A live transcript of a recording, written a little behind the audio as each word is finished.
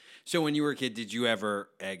So when you were a kid, did you ever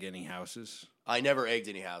egg any houses? I never egged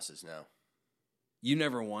any houses, no. You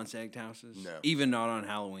never once egged houses? No. Even not on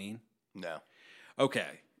Halloween? No.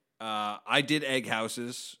 Okay. I did egg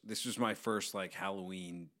houses. This was my first like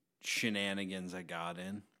Halloween shenanigans I got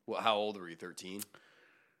in. Well, how old were you, 13?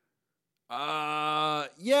 Yeah,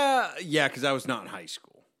 because I was not in high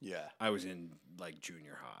school. Yeah. I was in like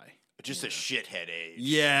junior high. Just a shithead age.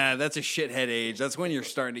 Yeah, that's a shithead age. That's when you're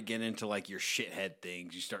starting to get into like your shithead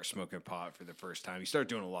things. You start smoking pot for the first time. You start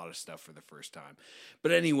doing a lot of stuff for the first time.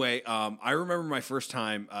 But anyway, I remember my first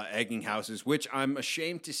time egging houses, which I'm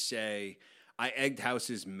ashamed to say I egged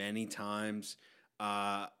houses many times.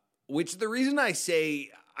 Which the reason I say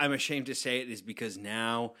I'm ashamed to say it is because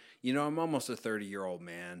now, I'm almost a 30-year-old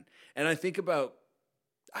man, and I think about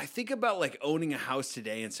like owning a house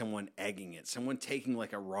today and someone egging it, someone taking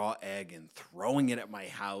like a raw egg and throwing it at my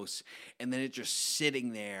house, and then it just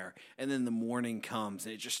sitting there, and then the morning comes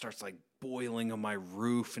and it just starts like boiling on my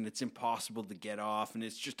roof, and it's impossible to get off, and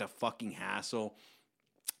it's just a fucking hassle.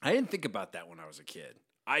 I didn't think about that when I was a kid.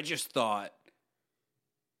 I just thought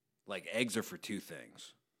like eggs are for two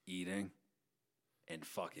things: eating and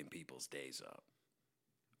fucking people's days up.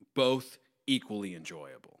 Both equally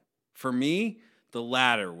enjoyable. For me, the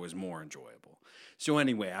latter was more enjoyable. So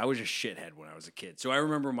anyway, I was a shithead when I was a kid. So I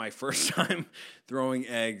remember my first time throwing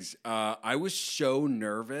eggs. I was so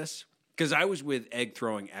nervous because I was with egg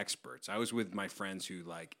throwing experts. I was with my friends who,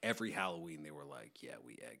 like, every Halloween they were like, yeah,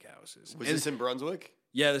 we egg houses. Was this in Brunswick?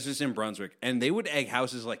 Yeah, this was in Brunswick. And they would egg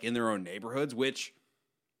houses, like, in their own neighborhoods, which,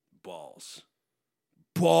 balls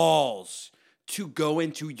to go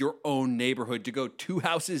into your own neighborhood, to go 2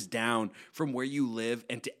 houses down from where you live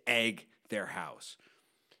and to egg their house.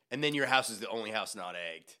 And then your house is the only house not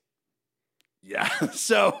egged. Yeah,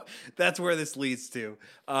 so that's where this leads to.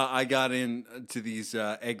 I got into these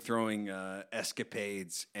egg throwing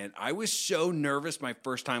escapades, and I was so nervous my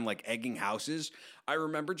first time like egging houses. I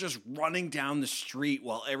remember just running down the street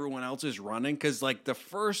while everyone else is running, because like the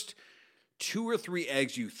first 2 or 3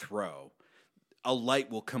 eggs you throw, a light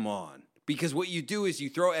will come on. Because what you do is you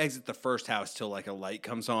throw eggs at the first house till like a light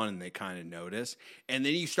comes on and they kind of notice. And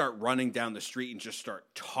then you start running down the street and just start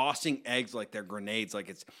tossing eggs like they're grenades, like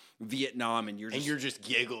it's Vietnam. And you're just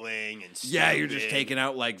giggling and stupid. Yeah, you're just taking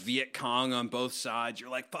out like Viet Cong on both sides.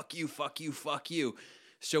 You're like, fuck you, fuck you, fuck you.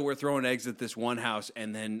 So we're throwing eggs at this one house.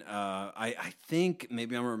 And then I think,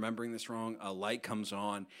 maybe I'm remembering this wrong, a light comes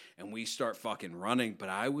on and we start fucking running. But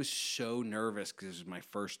I was so nervous because this was my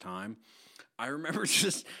first time. I remember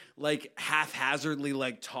just like haphazardly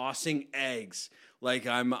like tossing eggs, like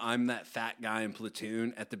I'm that fat guy in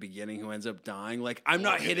Platoon at the beginning who ends up dying. Like I'm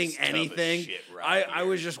not hitting anything. I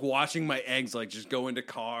was just watching my eggs like just go into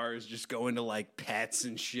cars, just go into like pets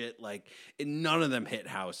and shit. Like none of them hit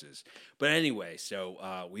houses. But anyway,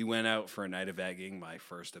 so we went out for a night of egging, my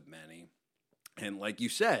first of many, and like you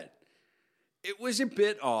said, it was a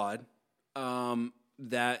bit odd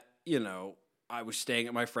that I was staying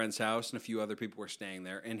at my friend's house, and a few other people were staying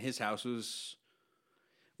there, and his house was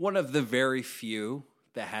one of the very few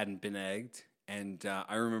that hadn't been egged. And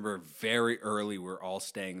I remember very early, we were all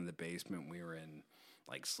staying in the basement. We were in,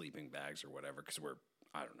 like, sleeping bags or whatever, because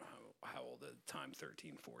I don't know how old at the time,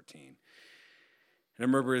 13, 14. And I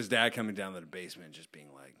remember his dad coming down to the basement and just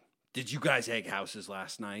being like, did you guys egg houses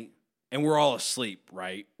last night? And we're all asleep,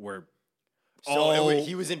 right?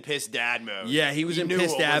 He was in pissed dad mode. Yeah, he was in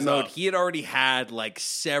pissed dad mode. He had already had like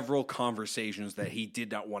several conversations that he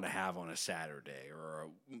did not want to have on a Saturday or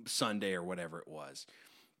a Sunday or whatever it was.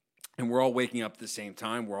 And we're all waking up at the same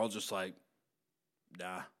time. We're all just like,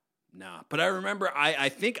 nah. But I remember I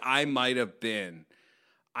think I might have been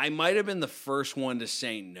the first one to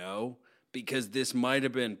say no, because this might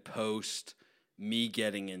have been post me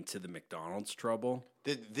getting into the McDonald's trouble.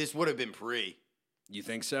 This would have been pre. You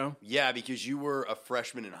think so? Yeah, because you were a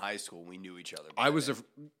freshman in high school. We knew each other.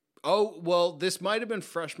 This might have been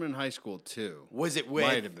freshman in high school too. Was it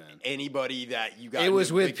with anybody that you got? It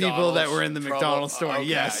was with people that were in the McDonald's store. Okay,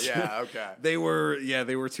 yes. Yeah. Okay. They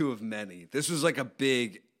were 2 of many. This was like a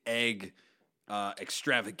big egg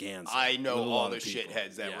extravaganza. I know all the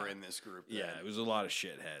shitheads that were in this group. Then. Yeah, it was a lot of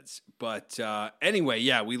shitheads. But anyway,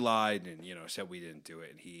 yeah, we lied and said we didn't do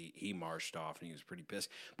it, and he marched off and he was pretty pissed.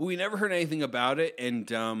 But we never heard anything about it, and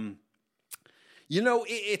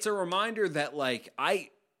it's a reminder that like I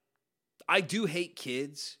do hate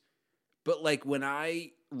kids, but like when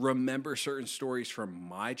I remember certain stories from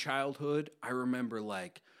my childhood, I remember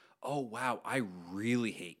like, oh wow, I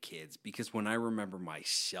really hate kids, because when I remember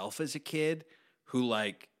myself as a kid, who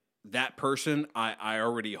like that person I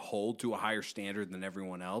already hold to a higher standard than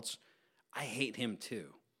everyone else, I hate him too.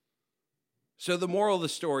 So the moral of the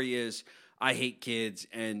story is I hate kids,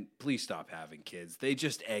 and please stop having kids. They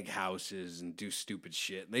just egg houses and do stupid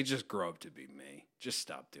shit. And they just grow up to be me. Just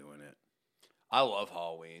stop doing it. I love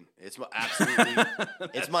Halloween. It's my absolutely.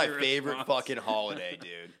 It's my favorite response. fucking holiday,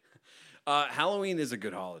 dude. Halloween is a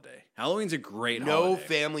good holiday. Halloween's a great No holiday.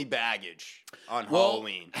 family baggage on Well,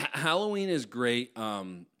 Halloween. Halloween is great.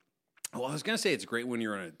 Well, I was gonna say it's great when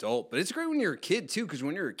you're an adult, but it's great when you're a kid too. Because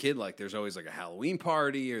when you're a kid, like there's always like a Halloween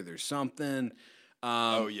party or there's something.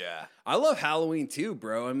 Oh yeah. I love Halloween too,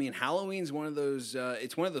 bro. I mean, Halloween's one of those.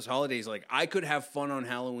 It's one of those holidays. Like I could have fun on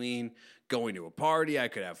Halloween, going to a party. I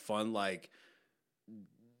could have fun, like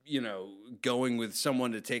going with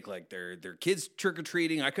someone to take like their kids trick or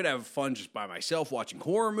treating. I could have fun just by myself watching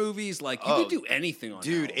horror movies. Like you could do anything on.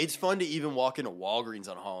 Dude, Halloween. it's fun to even walk into Walgreens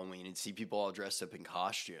on Halloween and see people all dressed up in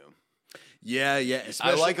costume. Yeah.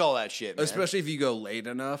 I like all that shit, man. Especially if you go late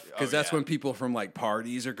enough, because Oh, that's yeah. when people from like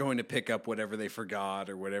parties are going to pick up whatever they forgot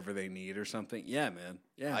or whatever they need or something. Yeah, man.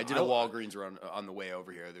 Yeah, I did a Walgreens run on the way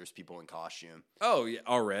over here. There's people in costume. Oh, yeah,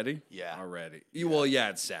 already? Yeah. already. Well, yeah,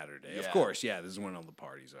 it's Saturday, of Yeah. course. Yeah, this is when all the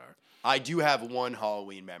parties are. I do have one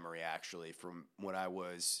Halloween memory actually from when I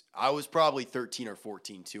was probably 13 or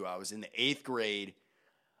 14 too. I was in the 8th grade.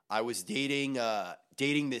 I was dating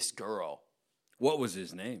this girl. What was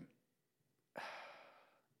his name?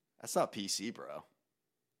 That's not PC, bro.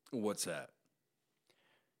 What's that?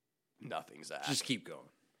 Nothing's that. Just keep going.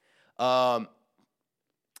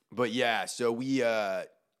 But yeah, so we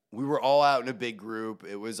were all out in a big group.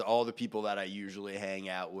 It was all the people that I usually hang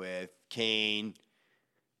out with. Kane,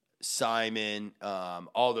 Simon,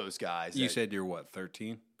 all those guys. You said you're what,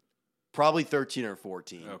 13? Probably 13 or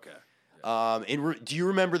 14. Okay. Do you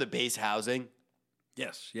remember the base housing?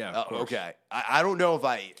 Yes, yeah, of course. Okay. I don't know if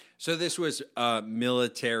I... So this was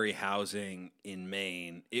military housing in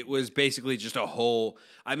Maine. It was basically just a whole,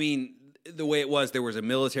 I mean, the way it was, there was a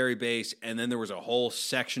military base, and then there was a whole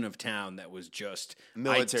section of town that was just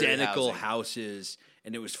Military identical housing. houses,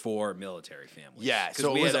 and it was for military families. Yeah, 'Cause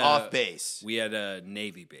so we it was had off base. We had a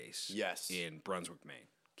Navy base Yes. in Brunswick, Maine.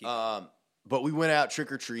 Keep But we went out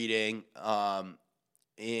trick-or-treating,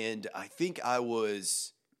 and I think I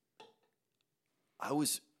was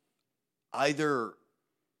either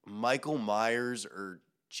Michael Myers or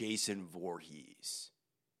Jason Voorhees.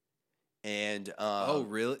 And oh,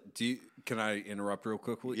 really? Can I interrupt real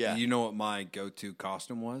quickly? Yeah. You know what my go-to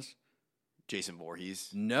costume was? Jason Voorhees.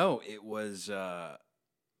 No, it was, I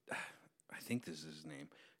think this is his name,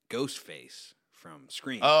 Ghostface from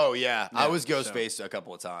Scream. Oh yeah, I Yeah, was Ghostface a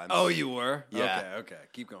couple of times. Oh, you were? Yeah. Okay,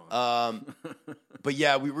 keep going. But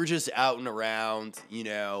yeah, we were just out and around,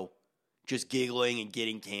 just giggling and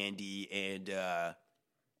getting candy, and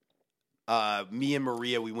me and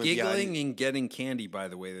Maria, we went Giggling behind. and getting candy, by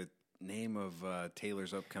the way, the name of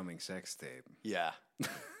Taylor's upcoming sex tape. Yeah.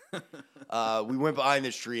 We went behind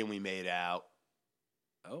this tree and we made out.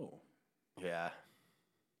 Oh, Yeah.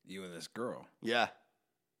 you and this girl Yeah.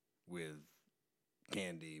 with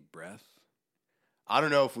candy breath? I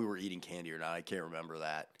don't know if we were eating candy or not. I can't remember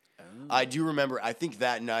that. Oh. I do remember, I think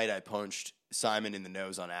that night I punched Simon in the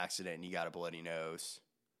nose on accident and he got a bloody nose.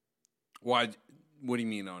 Why? What do you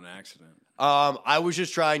mean on accident? I was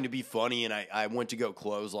just trying to be funny and I went to go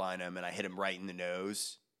clothesline him and I hit him right in the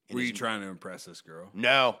nose. And Were his- you trying to impress this girl?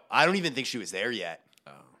 No, I don't even think she was there yet.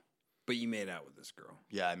 Oh. But you made out with this girl.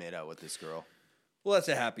 Yeah, I made out with this girl. Well, that's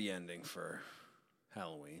a happy ending for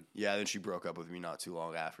Halloween. Yeah, then she broke up with me not too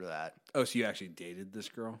long after that. Oh, so you actually dated this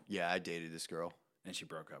girl? Yeah, I dated this girl. And she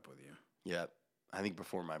broke up with you? Yep. I think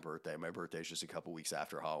before my birthday. My birthday's just a couple weeks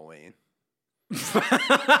after Halloween.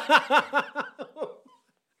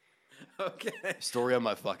 Okay. Story of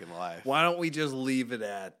my fucking life. Why don't we just leave it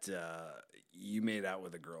at you made out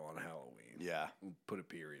with a girl on Halloween? Yeah. We'll put a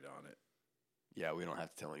period on it. Yeah, we don't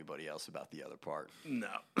have to tell anybody else about the other part. No.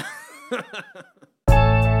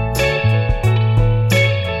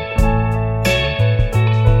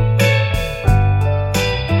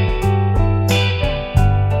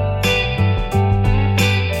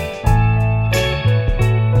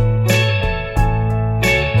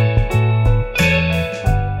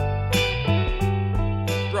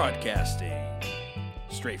 Broadcasting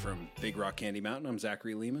straight from Big Rock Candy Mountain, I'm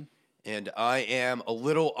Zachary Lehman. And I am a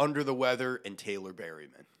little under the weather and Taylor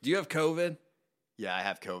Berryman. Do you have COVID? Yeah, I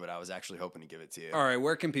have COVID. I was actually hoping to give it to you. All right,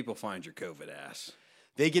 where can people find your COVID ass?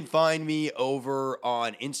 They can find me over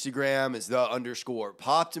on Instagram as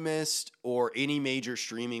 _Poptimist or any major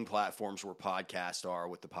streaming platforms where podcasts are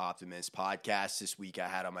with the Poptimist podcast. This week I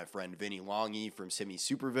had on my friend Vinny Longy from Simi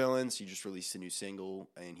Supervillains. He just released a new single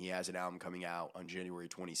and he has an album coming out on January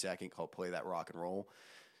 22nd called Play That Rock and Roll.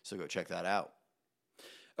 So go check that out.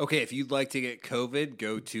 Okay, if you'd like to get COVID,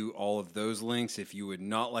 go to all of those links. If you would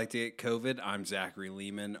not like to get COVID, I'm Zachary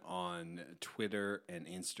Lehman on Twitter and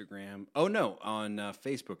Instagram. Oh, no, on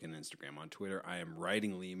Facebook and Instagram. On Twitter, I am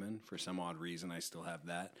Writing Lehman. For some odd reason, I still have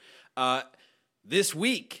that. This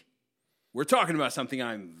week, we're talking about something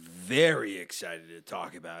I'm very excited to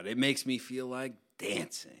talk about. It makes me feel like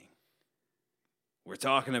dancing. We're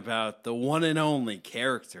talking about the one and only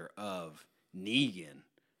character of Negan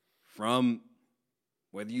from...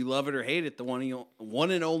 Whether you love it or hate it, the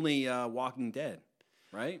one and only Walking Dead,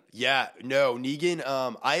 right? Yeah, no, Negan.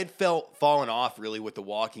 I had fallen off really with The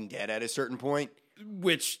Walking Dead at a certain point,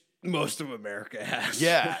 which most of America has.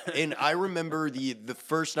 Yeah, and I remember the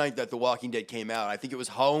first night that The Walking Dead came out. I think it was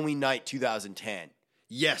Halloween night 2010.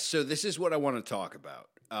 Yes. So this is what I want to talk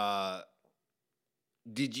about.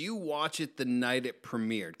 Did you watch it the night it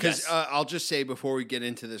premiered? Because Yes. I'll just say before we get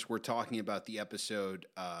into this, we're talking about the episode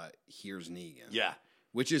 "Here's Negan." Yeah.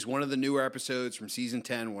 Which is one of the newer episodes from season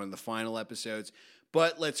 10, one of the final episodes.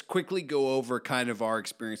 But let's quickly go over kind of our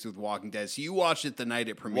experience with Walking Dead. So you watched it the night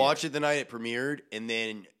it premiered. Watched it the night it premiered, and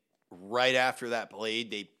then right after that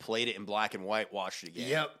they played it in black and white, watched it again.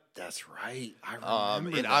 Yep, that's right. I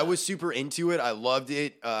remember and that. I was super into it. I loved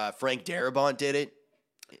it. Frank Darabont did it.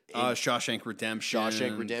 Shawshank Redemption.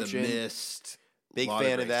 The Mist. Big Lot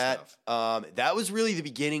fan of of that. stuff. That was really the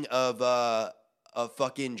beginning of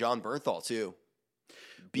fucking John Bernthal too.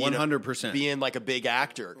 100%. Being like a big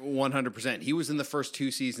actor. 100%. He was in the first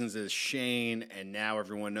 2 seasons as Shane, and now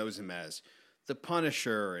everyone knows him as the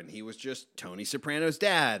Punisher, and he was just Tony Soprano's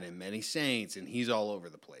dad in Many Saints, and he's all over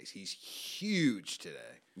the place. He's huge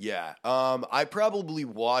today. Yeah. I probably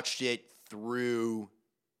watched it through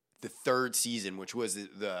the 3rd season, which was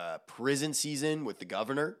the prison season with the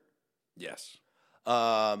governor. Yes.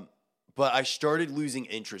 But I started losing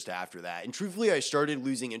interest after that. And truthfully, I started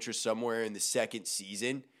losing interest somewhere in the 2nd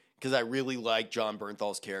season because I really liked John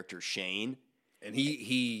Bernthal's character, Shane. And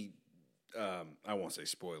he I won't say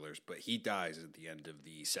spoilers, but he dies at the end of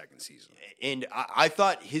the 2nd season. And I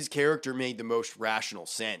thought his character made the most rational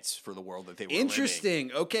sense for the world that they were Interesting.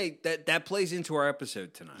 living. Okay, that plays into our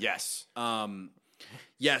episode tonight. Yes.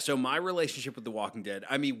 Yeah, so my relationship with The Walking Dead,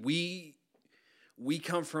 I mean, we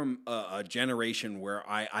come from a generation where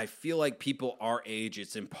I feel like people our age,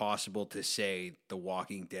 it's impossible to say The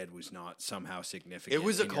Walking Dead was not somehow significant. It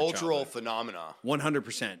was a in your cultural childhood. phenomena.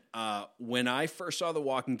 100%. When I first saw The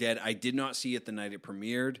Walking Dead, I did not see it the night it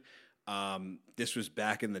premiered. This was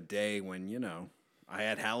back in the day when, I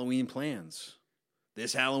had Halloween plans.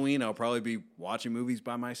 This Halloween, I'll probably be watching movies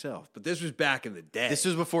by myself. But this was back in the day. This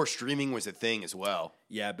was before streaming was a thing as well.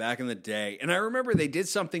 Yeah, back in the day. And I remember they did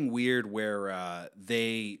something weird where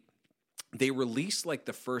they released like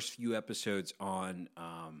the first few episodes on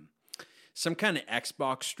some kind of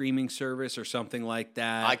Xbox streaming service or something like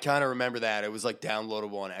that. I kind of remember that. It was like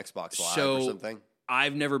downloadable on Xbox Live or something.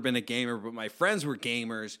 I've never been a gamer, but my friends were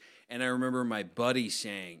gamers. And I remember my buddy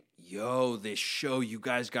saying, yo, this show, you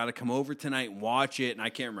guys got to come over tonight and watch it. And I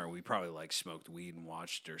can't remember. We probably like smoked weed and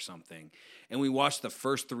watched it or something. And we watched the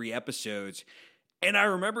first 3 episodes. And I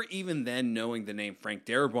remember even then knowing the name Frank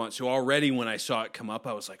Darabont. So already when I saw it come up,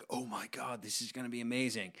 I was like, oh my God, this is going to be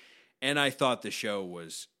amazing. And I thought the show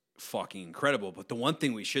was fucking incredible. But the one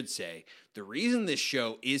thing we should say, the reason this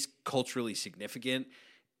show is culturally significant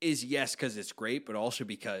is yes, because it's great, but also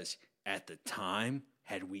because at the time,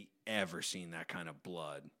 had we ever seen that kind of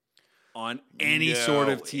blood on any sort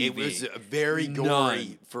of TV? It was very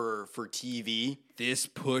gory for TV. This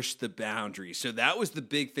pushed the boundary. So that was the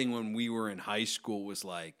big thing when we were in high school was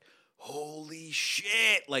like, holy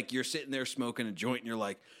shit. Like you're sitting there smoking a joint and you're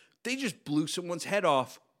like, they just blew someone's head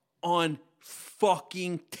off on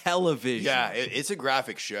fucking television. Yeah, it's a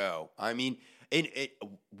graphic show. I mean,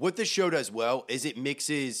 what the show does well is it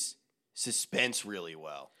mixes suspense really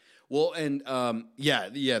well. Well, and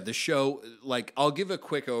the show, like, I'll give a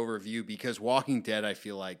quick overview because Walking Dead, I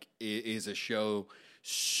feel like, is a show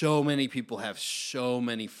so many people have so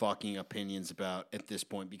many fucking opinions about at this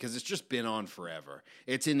point because it's just been on forever.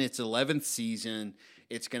 It's in its 11th season.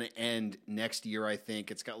 It's going to end next year, I think.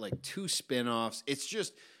 It's got like 2 spinoffs. It's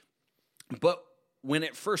just, but when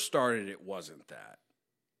it first started, it wasn't that.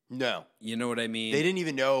 No. You know what I mean? They didn't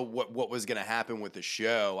even know what was going to happen with the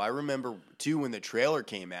show. I remember, too, when the trailer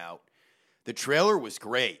came out. The trailer was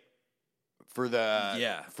great for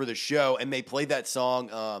the show, and they played that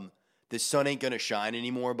song, The Sun Ain't Gonna Shine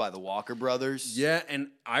Anymore by the Walker Brothers. Yeah, and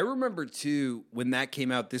I remember, too, when that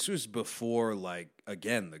came out, this was before, like,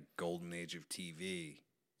 again, the golden age of TV.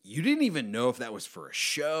 you didn't even know if that was for a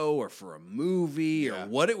show or for a movie or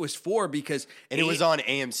what it was for because... And it was on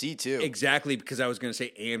AMC, too. Exactly, because I was going to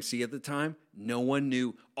say AMC at the time. No one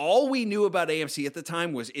knew. All we knew about AMC at the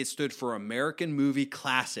time was it stood for American Movie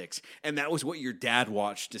Classics, and that was what your dad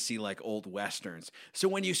watched to see, like, old Westerns. So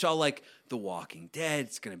when you saw, like, The Walking Dead,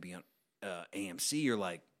 it's going to be on AMC, you're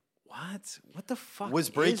like, what? What the fuck Was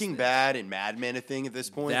Breaking Bad and Mad Men a thing at this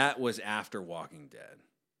point? That was after Walking Dead.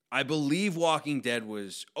 I believe Walking Dead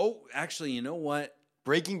was... Oh, actually, you know what?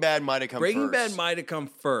 Breaking Bad might have come first. Breaking Bad might have come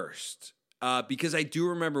first. Because I do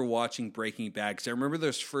remember watching Breaking Bad, because I remember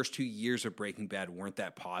those first 2 years of Breaking Bad weren't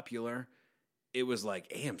that popular. It was like,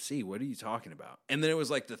 AMC, what are you talking about? And then it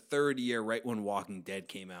was like the third year, right when Walking Dead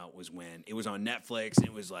came out, was when it was on Netflix, and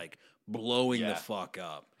it was like blowing the fuck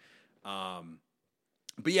up.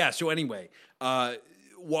 But yeah, so anyway,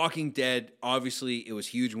 Walking Dead, obviously, it was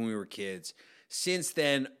huge when we were kids. Since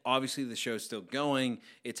then, obviously, the show's still going.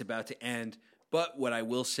 It's about to end. But what I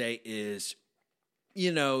will say is,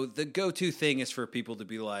 you know, the go-to thing is for people to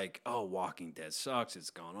be like, oh, Walking Dead sucks. It's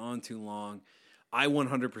gone on too long. I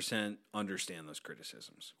 100% understand those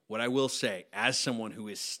criticisms. What I will say, as someone who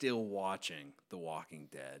is still watching The Walking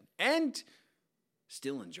Dead and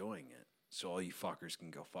still enjoying it, so all you fuckers can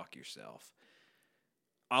go fuck yourself,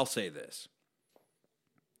 I'll say this.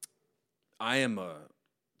 I am a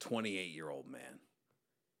 28-year-old man.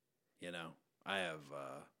 You know, I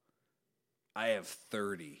have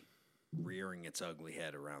 30 rearing its ugly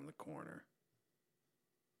head around the corner.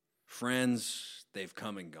 Friends, they've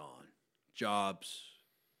come and gone. Jobs,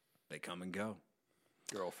 they come and go.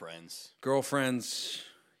 Girlfriends,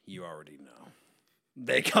 you already know.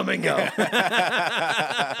 They come and go.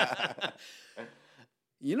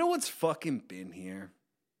 You know what's fucking been here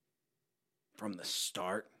from the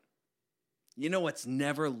start? You know what's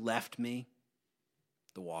never left me?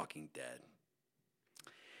 The Walking Dead.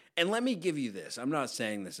 And let me give you this. I'm not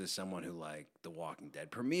saying this as someone who, like, The Walking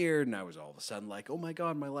Dead premiered and I was all of a sudden like, oh my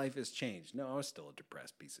God, my life has changed. No, I was still a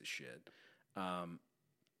depressed piece of shit.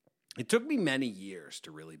 It took me many years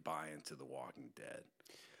to really buy into The Walking Dead.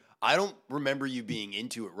 I don't remember you being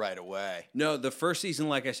into it right away. No, the first season,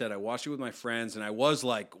 like I said, I watched it with my friends and I was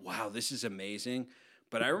like, wow, this is amazing.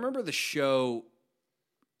 But I remember the show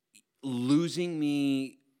losing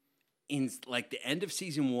me in like the end of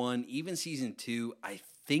season 1, even season 2. I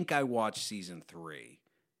think I watched season 3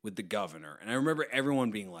 with the governor. And I remember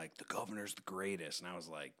everyone being like, the governor's the greatest. And I was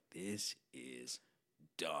like, this is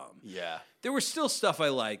dumb. Yeah. There was still stuff I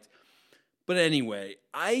liked. But anyway,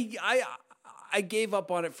 I gave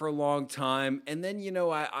up on it for a long time. And then, you know,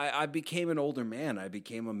 I became an older man. I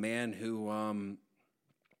became a man who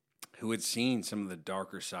had seen some of the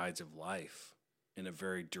darker sides of life in a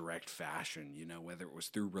very direct fashion, you know, whether it was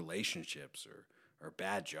through relationships or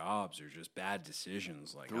bad jobs or just bad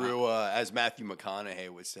decisions. Like through, as Matthew McConaughey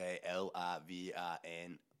would say,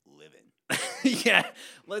 LIVIN, living. Yeah,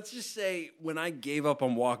 let's just say when I gave up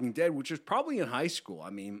on Walking Dead, which was probably in high school. I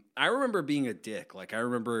mean, I remember being a dick. Like, I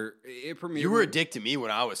remember it premiered. You were a dick to me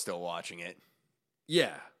when I was still watching it.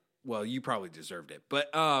 Yeah, well, you probably deserved it. But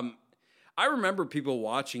I remember people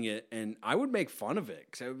watching it, and I would make fun of it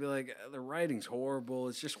because I would be like, the writing's horrible.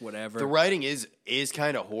 It's just whatever. The writing is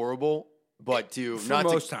kind of horrible, but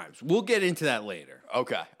most times. We'll get into that later.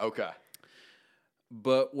 Okay.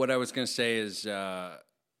 But what I was going to say is,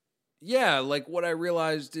 yeah, like what I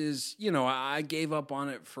realized is, you know, I gave up on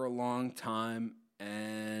it for a long time,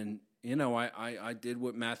 and, you know, I did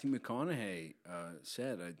what Matthew McConaughey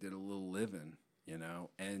said. I did a little living, you know,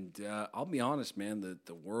 and I'll be honest, man,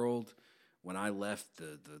 the world... When I left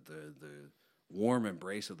the warm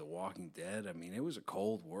embrace of The Walking Dead, I mean, it was a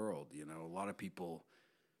cold world. You know, a lot of people,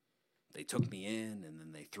 they took me in and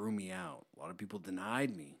then they threw me out. A lot of people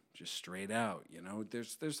denied me just straight out. You know,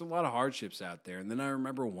 there's a lot of hardships out there. And then I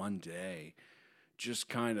remember one day just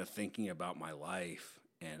kind of thinking about my life.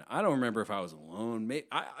 And I don't remember if I was alone. Maybe,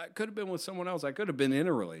 I could have been with someone else. I could have been in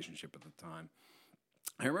a relationship at the time.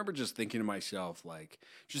 I remember just thinking to myself, like,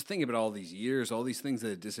 just thinking about all these years, all these things that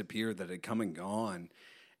had disappeared, that had come and gone.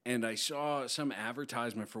 And I saw some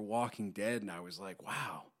advertisement for Walking Dead, and I was like,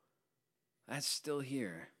 wow, that's still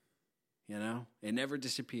here. You know? It never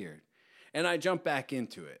disappeared. And I jumped back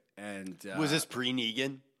into it. And was this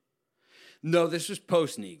pre-Negan? No, this was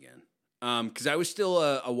post-Negan. Because I was still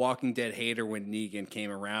a Walking Dead hater when Negan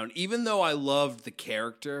came around. Even though I loved the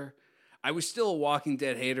character, I was still a Walking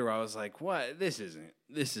Dead hater. I was like, what? This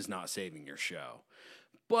is not saving your show.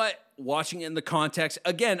 But watching it in the context,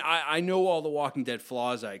 again, I know all the Walking Dead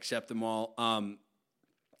flaws. I accept them all.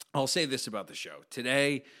 I'll say this about the show.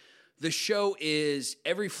 Today, The show is,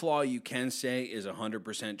 every flaw you can say is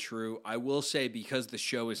 100% true. I will say, because the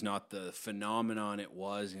show is not the phenomenon it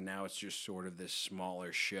was, and now it's just sort of this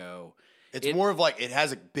smaller show. It's more of like, it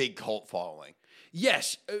has a big cult following.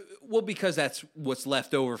 Yes. Well, because that's what's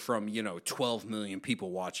left over from, 12 million people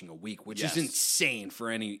watching a week, which is insane for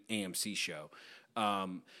any AMC show.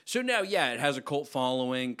 So now, it has a cult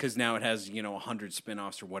following because now it has, 100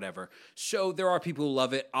 spinoffs or whatever. So there are people who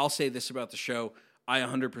love it. I'll say this about the show. I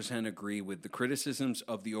 100% agree with the criticisms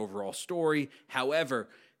of the overall story. However,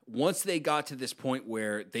 once they got to this point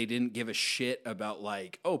where they didn't give a shit about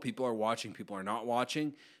like, oh, people are watching, people are not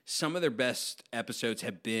watching, some of their best episodes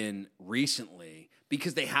have been recently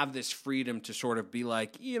because they have this freedom to sort of be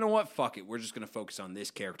like, you know what, fuck it, we're just going to focus on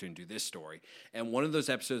this character and do this story. And one of those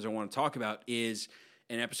episodes I want to talk about is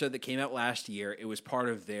an episode that came out last year. It was part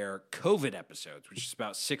of their COVID episodes, which is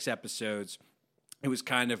about 6 episodes. It was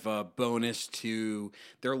kind of a bonus to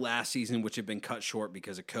their last season, which had been cut short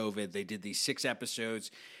because of COVID. They did these 6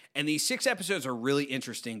 episodes. And these 6 episodes are really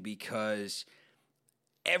interesting because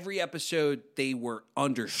every episode they were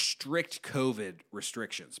under strict COVID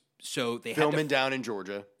restrictions. So they filming down in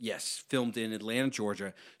Georgia. Yes, filmed in Atlanta,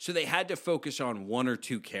 Georgia. So they had to focus on 1 or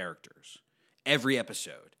 2 characters every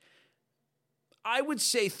episode. I would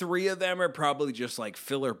say 3 of them are probably just like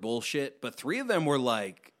filler bullshit, but 3 of them were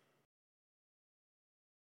like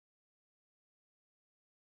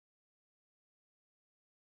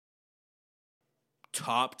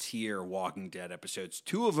top tier Walking Dead episodes.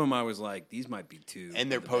 2 of them I was like, these might be 2.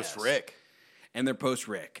 And they're post Rick. And they're post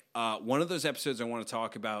Rick. One of those episodes I want to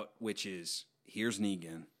talk about, which is Here's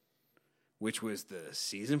Negan, which was the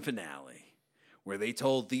season finale, where they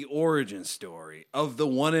told the origin story of the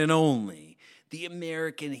one and only, the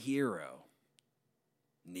American hero,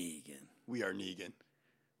 Negan. We are Negan.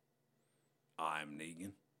 I'm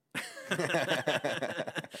Negan.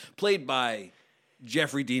 Played by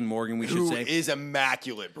Jeffrey Dean Morgan, we should say. Who is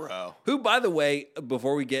immaculate, bro. Who, by the way,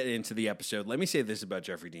 before we get into the episode, let me say this about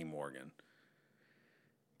Jeffrey Dean Morgan.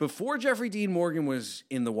 Before Jeffrey Dean Morgan was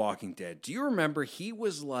in The Walking Dead, do you remember he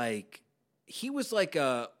was like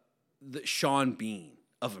the Sean Bean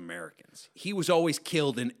of Americans. He was always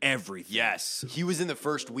killed in everything. Yes. He was in the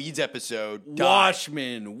first Weeds episode.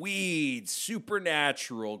 Watchmen, Weeds,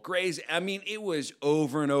 Supernatural, Grey's. I mean, it was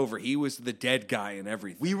over and over. He was the dead guy in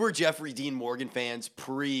everything. We were Jeffrey Dean Morgan fans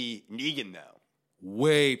pre-Negan, though.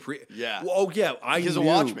 Way pre. Yeah. Well, oh, yeah. Because of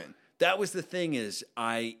Watchmen. That was the thing is,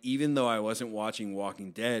 even though I wasn't watching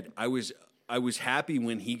Walking Dead, I was happy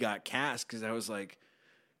when he got cast because I was like,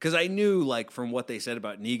 because I knew, like, from what they said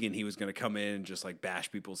about Negan, he was going to come in and just, like,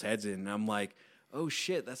 bash people's heads in. And I'm like, oh,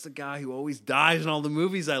 shit, that's the guy who always dies in all the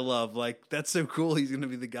movies I love. Like, that's so cool. He's going to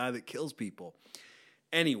be the guy that kills people.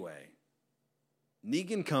 Anyway,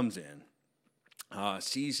 Negan comes in.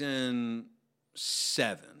 Season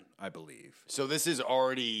 7, I believe. So this is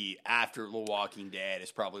already after The Walking Dead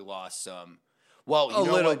has probably lost some... Well, a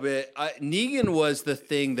little bit. Negan was the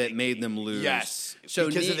thing that made them lose. Yes, so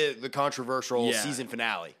because of the controversial season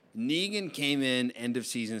finale. Negan came in end of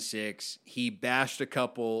season 6. He bashed a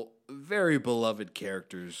couple very beloved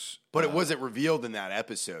characters. But it wasn't revealed in that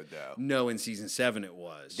episode, though. No, in season 7 it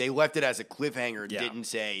was. They left it as a cliffhanger and didn't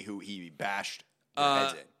say who he bashed their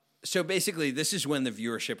heads in. So basically, this is when the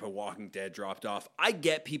viewership of Walking Dead dropped off. I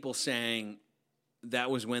get people saying that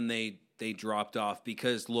was when they dropped off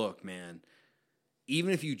because, look, man,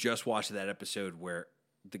 even if you just watch that episode where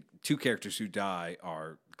the 2 characters who die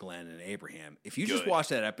are Glenn and Abraham, if you just watch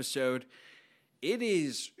that episode, it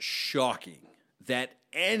is shocking that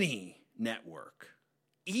any network,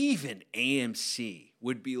 even AMC,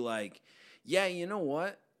 would be like, yeah, you know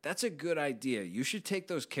what? That's a good idea. You should take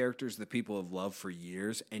those characters that people have loved for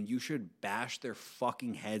years and you should bash their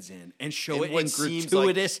fucking heads in and show it in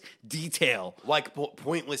gratuitous detail. Like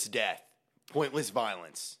pointless death, pointless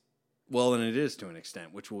violence. Well, and it is to an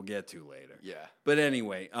extent, which we'll get to later. Yeah. But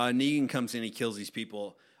anyway, Negan comes in, he kills these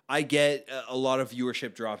people. I get a lot of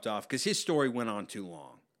viewership dropped off because his story went on too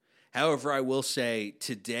long. However, I will say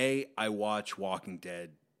today I watch Walking Dead.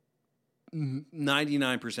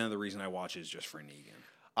 99% of the reason I watch it is just for Negan.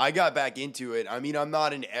 I got back into it. I mean, I'm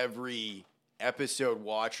not an every episode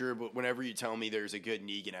watcher, but whenever you tell me there's a good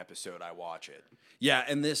Negan episode, I watch it. Yeah,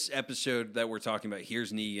 and this episode that we're talking about,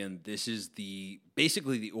 Here's Negan, this is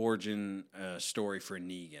basically the origin story for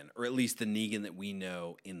Negan, or at least the Negan that we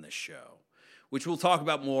know in the show, which we'll talk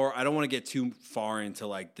about more. I don't want to get too far into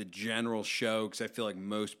like the general show because I feel like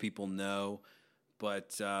most people know,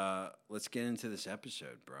 but let's get into this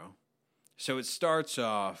episode, bro. So it starts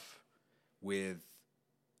off with,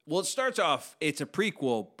 it's a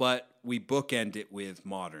prequel, but we bookend it with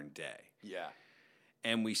modern day. Yeah.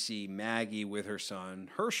 And we see Maggie with her son,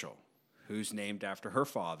 Herschel, who's named after her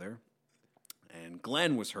father. And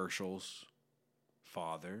Glenn was Herschel's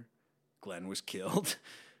father. Glenn was killed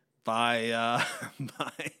by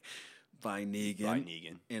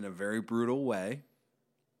Negan in a very brutal way.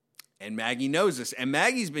 And Maggie knows this. And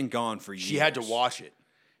Maggie's been gone for years. She had to watch it.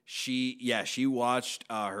 She watched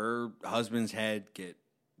her husband's head get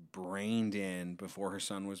brained in before her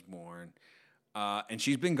son was born. And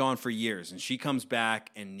she's been gone for years. And she comes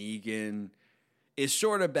back, and Negan is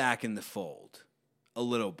sort of back in the fold a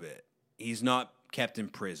little bit. He's not kept in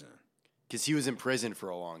prison. Because he was in prison for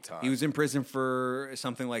a long time. He was in prison for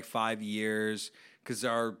something like 5 years because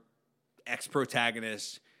our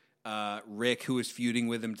ex-protagonist, Rick, who was feuding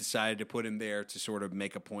with him, decided to put him there to sort of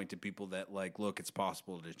make a point to people that, like, look, it's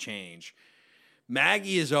possible to change.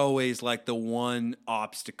 Maggie is always like the one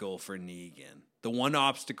obstacle for Negan. The one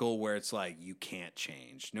obstacle where it's like, you can't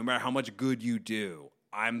change. No matter how much good you do,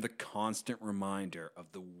 I'm the constant reminder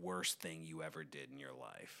of the worst thing you ever did in your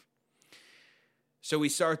life. So we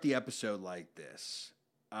start the episode like this.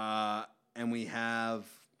 And we have,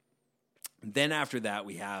 then after that,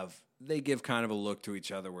 they give kind of a look to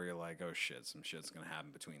each other where you're like, oh shit, some shit's going to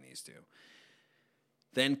happen between these two.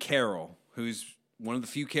 Then Carol, who's one of the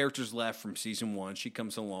few characters left from season 1, she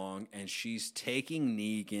comes along and she's taking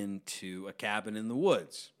Negan to a cabin in the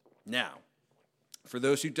woods. Now, for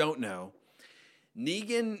those who don't know,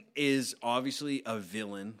 Negan is obviously a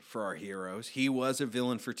villain for our heroes. He was a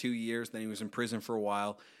villain for 2 years, then he was in prison for a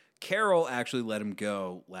while. Carol actually let him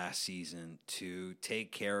go last season to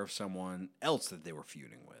take care of someone else that they were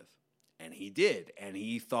feuding with. And he did. And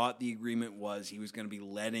he thought the agreement was he was going to be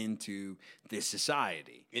let into this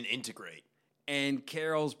society. And integrate. And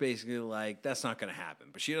Carol's basically like, that's not going to happen.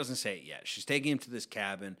 But she doesn't say it yet. She's taking him to this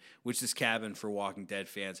cabin, which this cabin, for Walking Dead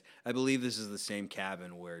fans, I believe this is the same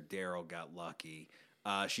cabin where Daryl got lucky.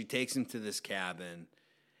 She takes him to this cabin,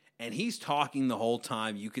 and he's talking the whole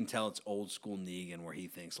time. You can tell it's old school Negan where he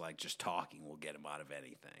thinks, like, just talking will get him out of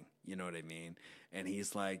anything. You know what I mean? And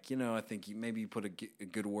he's like, I think maybe you put a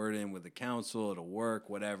good word in with the council, it'll work,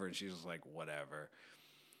 whatever. And she's just like, whatever.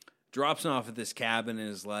 Drops him off at this cabin and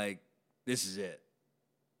is like, this is it.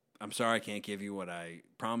 I'm sorry I can't give you what I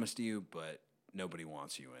promised you, but nobody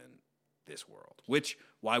wants you in this world. Which,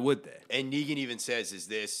 why would they? And Negan even says, is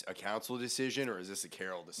this a council decision or is this a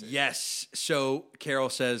Carol decision? Yes. So Carol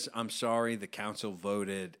says, I'm sorry, the council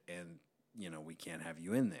voted and, we can't have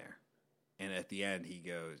you in there. And at the end he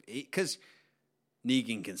goes, because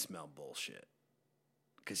Negan can smell bullshit.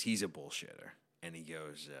 Because he's a bullshitter. And he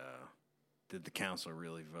goes, did the council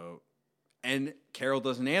really vote? And Carol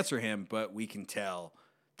doesn't answer him, but we can tell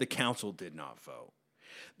the council did not vote.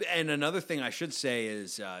 And another thing I should say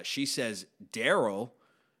is she says Daryl,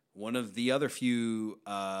 one of the other few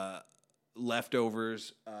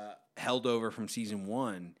leftovers held over from season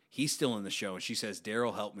 1, he's still in the show. And she says,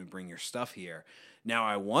 Daryl helped me bring your stuff here. Now,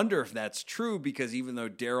 I wonder if that's true because even though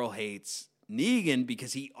Daryl hates Negan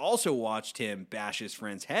because he also watched him bash his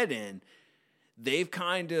friend's head in, they've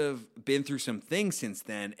kind of been through some things since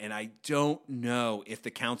then, and I don't know if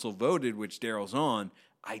the council voted, which Daryl's on,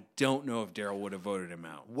 I don't know if Daryl would have voted him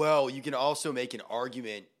out. Well, you can also make an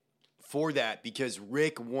argument for that because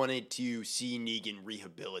Rick wanted to see Negan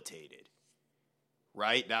rehabilitated,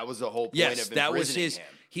 right? That was the whole point of imprisoning that was his. him.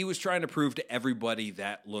 He was trying to prove to everybody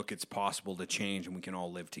that, look, it's possible to change and we can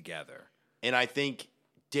all live together. And I think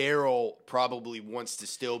Daryl probably wants to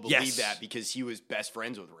still believe that because he was best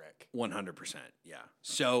friends with Rick. 100%, yeah.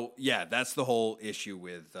 So, yeah, that's the whole issue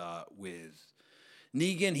with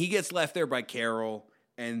Negan. He gets left there by Carol,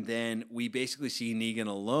 and then we basically see Negan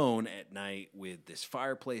alone at night with this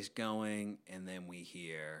fireplace going, and then we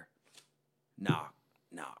hear, knock,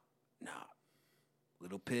 knock, knock.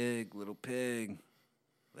 Little pig,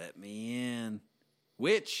 let me in.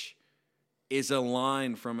 Which is a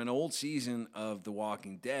line from an old season of The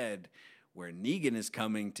Walking Dead where Negan is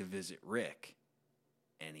coming to visit Rick.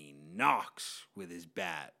 And he knocks with his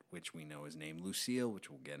bat, which we know is named Lucille, which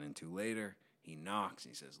we'll get into later. He knocks.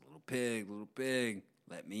 He says, little pig,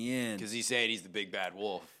 let me in. Because he's saying he's the big bad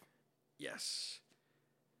wolf. Yes.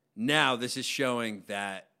 Now, this is showing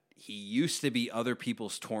that he used to be other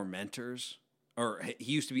people's tormentors, or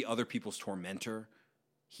he used to be other people's tormentor.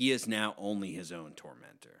 He is now only his own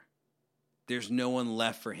tormentor. There's no one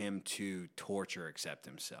left for him to torture except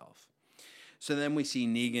himself. So then we see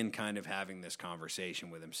Negan kind of having this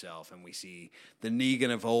conversation with himself, and we see the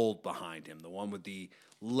Negan of old behind him, the one with the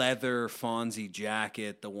leather Fonzie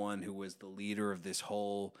jacket, the one who was the leader of this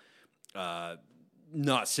whole,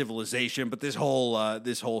 not civilization, but this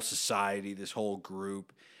whole society, this whole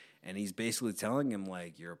group. And he's basically telling him,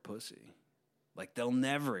 like, you're a pussy. Like, they'll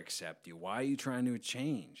never accept you. Why are you trying to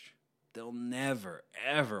change? They'll never,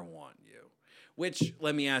 ever want you. Which,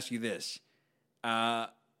 let me ask you this.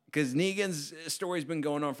 Because Negan's story's been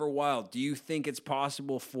going on for a while. Do you think it's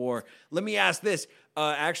possible for... Let me ask this.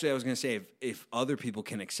 Actually, I was going to say if other people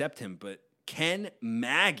can accept him, but can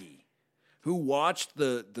Maggie, who watched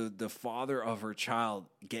the father of her child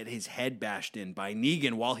get his head bashed in by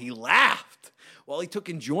Negan while he laughed, while he took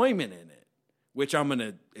enjoyment in it, which I'm going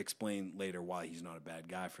to explain later why he's not a bad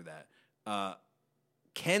guy for that.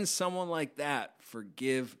 Can someone like that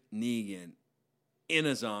forgive Negan in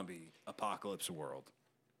a zombie apocalypse world?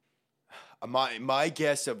 My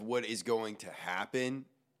guess of what is going to happen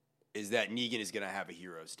is that Negan is going to have a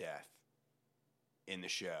hero's death in the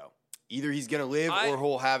show. Either he's going to live or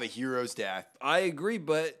he'll have a hero's death. I agree,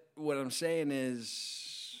 but what I'm saying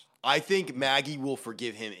is... I think Maggie will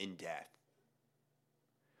forgive him in death.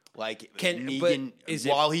 Like, Negan,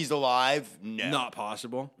 while he's alive, no. Not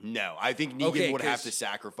possible? No. I think Negan would have to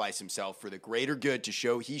sacrifice himself for the greater good to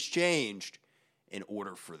show he's changed in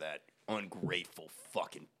order for that ungrateful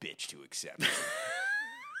fucking bitch to accept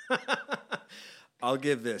it. I'll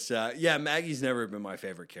give this. Yeah, Maggie's never been my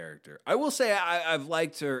favorite character. I will say I've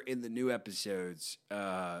liked her in the new episodes.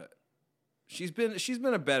 She's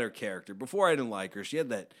been a better character. Before I didn't like her. She had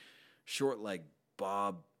that short like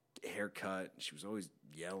bob haircut. She was always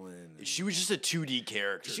yelling. She was just a 2D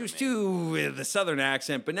character. She was too with the southern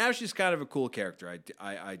accent, but now she's kind of a cool character.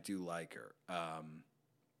 I do like her.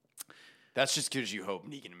 That's just because you hope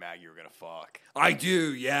Negan and Maggie are going to fuck. I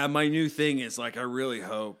do, yeah. My new thing is, like, I really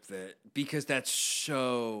hope that... Because it's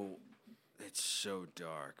so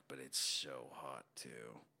dark, but it's so hot,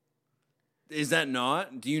 too. Is that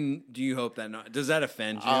not? Do you hope that not? Does that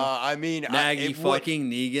offend you? I mean... Maggie fucking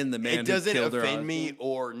Negan, the man who killed her husband? It doesn't offend me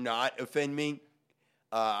or not offend me.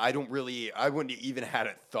 I wouldn't even had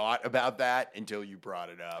a thought about that until you brought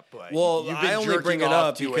it up. But I only bring it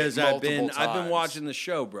up because I've been times. watching the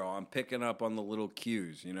show, bro. I'm picking up on the little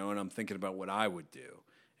cues, and I'm thinking about what I would do.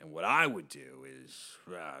 And what I would do is,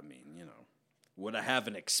 would I have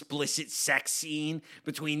an explicit sex scene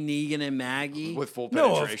between Negan and Maggie? With full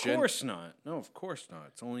penetration? No, of course not. No, of course not.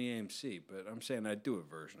 It's only AMC, but I'm saying I'd do a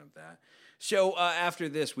version of that. So after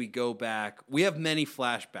this, we go back. We have many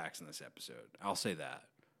flashbacks in this episode. I'll say that.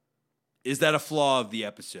 Is that a flaw of the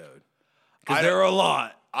episode? Because there are a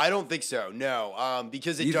lot. I don't think so. No,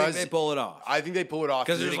 because you think they pull it off? I think they pull it off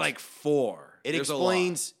because there's like 4. It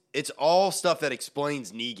explains. It's all stuff that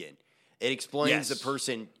explains Negan. It explains the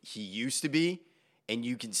person he used to be, and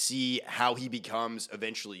you can see how he becomes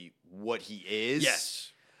eventually what he is.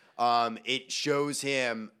 Yes. It shows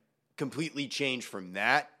him completely changed from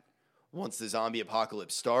that once the zombie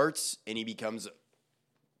apocalypse starts, and he becomes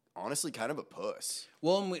honestly kind of a puss.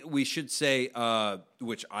 Well, we should say,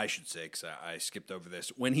 which I should say because I skipped over this.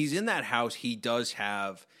 When he's in that house, he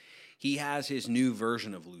has his new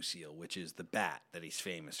version of Lucille, which is the bat that he's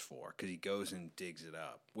famous for because he goes and digs it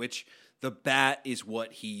up, which the bat is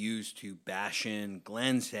what he used to bash in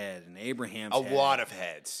Glenn's head and Abraham's head. A lot of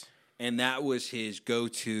heads. And that was his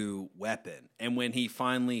go-to weapon. And when he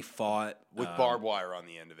finally fought... With barbed wire on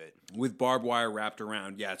the end of it. With barbed wire wrapped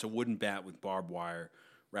around. Yeah, it's a wooden bat with barbed wire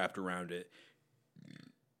wrapped around it.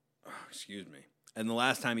 Oh, excuse me. And the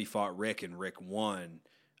last time he fought Rick and Rick won,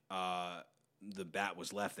 the bat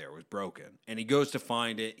was left there. It was broken. And he goes to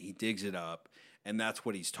find it. He digs it up. And that's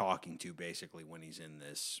what he's talking to, basically, when he's in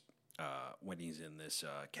this...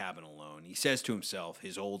 cabin alone. He says to himself,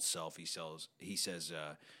 his old self, he says,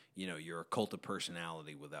 you're a cult of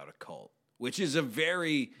personality without a cult, which is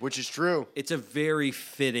true. It's a very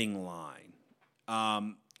fitting line.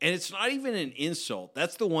 And it's not even an insult.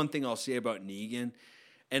 That's the one thing I'll say about Negan.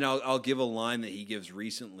 And I'll give a line that he gives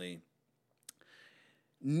recently.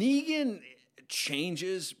 Negan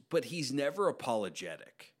changes, but he's never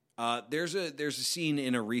apologetic. There's a scene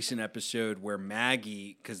in a recent episode where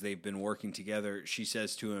Maggie, because they've been working together, she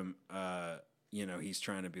says to him, he's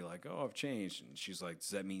trying to be like, "Oh, I've changed," and she's like,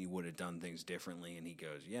 "Does that mean you would have done things differently?" And he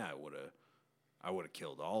goes, "Yeah, I would have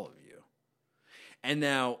killed all of you." And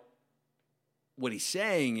now, what he's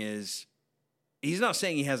saying is, he's not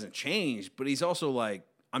saying he hasn't changed, but he's also like,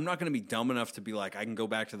 I'm not going to be dumb enough to be like, I can go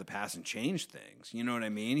back to the past and change things. You know what I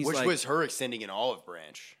mean? Which was her extending an olive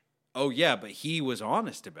branch. Oh, yeah, but he was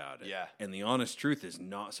honest about it. Yeah. And the honest truth is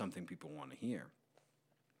not something people want to hear.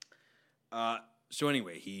 So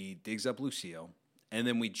anyway, he digs up Lucille, and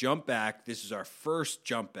then we jump back. This is our first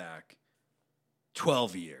jump back.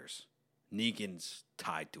 12 years. Negan's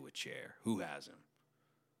tied to a chair. Who has him?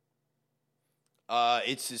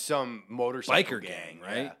 It's some motorcycle biker gang,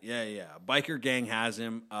 right? Yeah. Biker gang has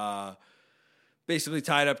him. basically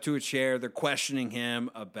tied up to a chair. They're questioning him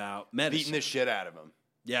about medicine. Beating the shit out of him.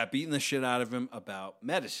 Yeah, beating the shit out of him about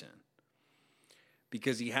medicine.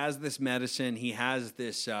 Because he has this medicine. He has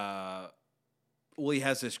this, he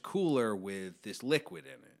has this cooler with this liquid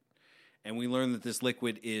in it. And we learn that this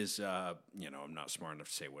liquid is, I'm not smart enough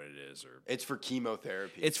to say what it is. It's for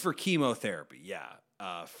chemotherapy. It's for chemotherapy,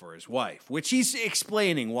 yeah, for his wife, which he's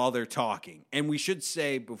explaining while they're talking. And we should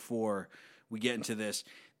say before we get into this,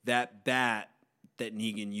 that bat that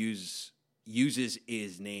Negan uses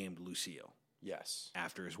is named Lucille. Yes.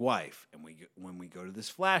 After his wife. And when we go to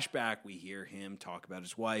this flashback, we hear him talk about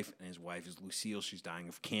his wife, and his wife is Lucille. She's dying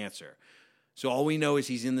of cancer. So all we know is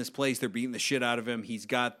he's in this place. They're beating the shit out of him. He's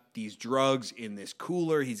got these drugs in this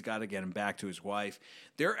cooler. He's got to get him back to his wife.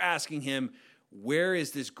 They're asking him, where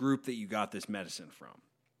is this group that you got this medicine from?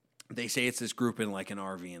 They say it's this group in like an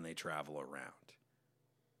RV and they travel around.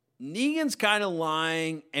 Negan's kind of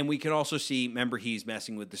lying, and we can also see, remember, he's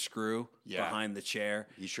messing with the screw behind the chair.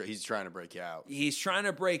 He's trying to break out. He's trying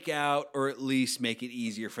to break out, or at least make it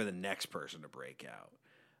easier for the next person to break out.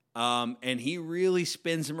 And he really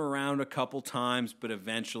spins him around a couple times, but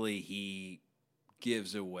eventually he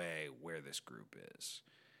gives away where this group is.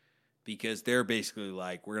 Because they're basically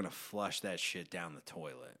like, we're going to flush that shit down the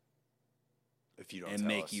toilet. If you don't and tell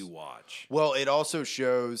make us. you watch. Well, it also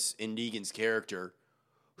shows in Negan's character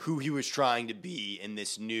who he was trying to be in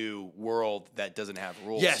this new world that doesn't have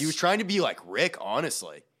rules. Yes. He was trying to be like Rick,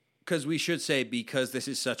 honestly. Because we should say, because this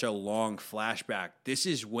is such a long flashback, this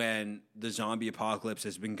is when the zombie apocalypse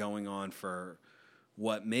has been going on for,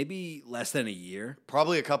 maybe less than a year?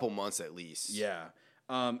 Probably a couple months at least. Yeah.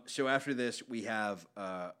 So after this, we have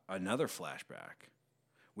another flashback.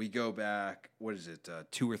 We go back,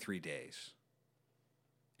 2 or 3 days.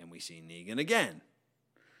 And we see Negan again.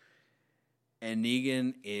 And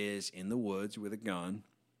Negan is in the woods with a gun.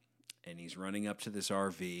 And he's running up to this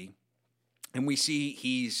RV. And we see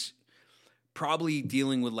he's probably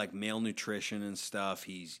dealing with like malnutrition and stuff.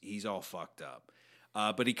 He's all fucked up.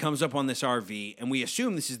 But he comes up on this RV, and we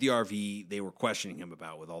assume this is the RV they were questioning him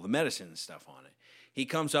about with all the medicine and stuff on it. He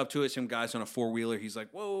comes up to it, some guys on a 4-wheeler. He's like,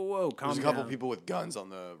 whoa, calm down. There's a couple people with guns on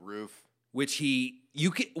the roof. Which he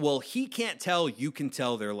can't tell. You can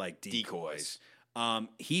tell they're like decoys.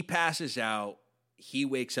 He passes out. He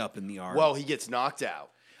wakes up in the RV. Well, he gets knocked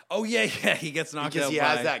out. Oh, yeah, he gets knocked out. Because he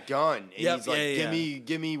has that gun. And he's like, yeah.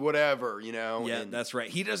 give me whatever, Yeah, and that's right.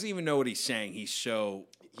 He doesn't even know what he's saying. He's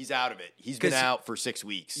out of it. He's been out for 6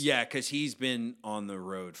 weeks. Yeah, because he's been on the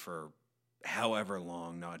road for however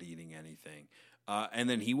long, not eating anything. And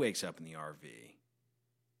then he wakes up in the RV.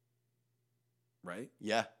 Right?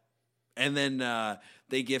 Yeah. And then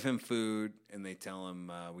they give him food, and they tell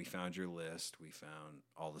him, we found your list. We found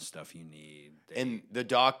all the stuff you need. And the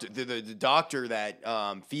doctor, the doctor that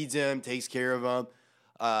feeds him, takes care of him,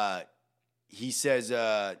 he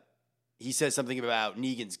says something about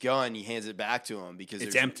Negan's gun. He hands it back to him because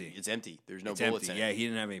it's empty. It's empty. There's no bullets in it. Yeah, he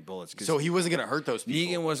didn't have any bullets. So he wasn't going to hurt those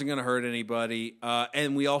people. Negan wasn't going to hurt anybody.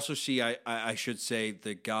 And we also see, I should say,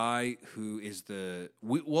 the guy who is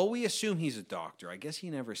we assume he's a doctor. I guess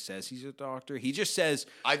he never says he's a doctor. He just says...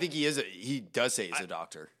 I think he does say he's a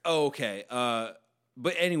doctor. Oh, okay.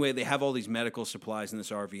 But anyway, they have all these medical supplies in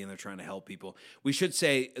this RV, and they're trying to help people. We should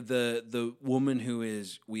say the woman who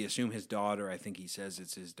is, we assume his daughter, I think he says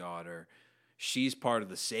it's his daughter, she's part of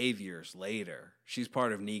the Saviors later. She's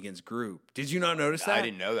part of Negan's group. Did you not notice that? I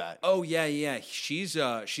didn't know that. Oh, yeah. She's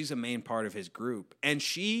a main part of his group. And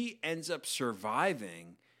she ends up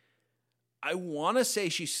surviving. I want to say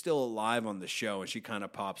she's still alive on the show, and she kind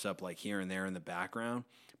of pops up like here and there in the background.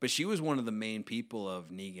 But she was one of the main people of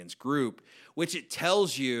Negan's group, which it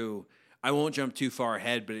tells you, I won't jump too far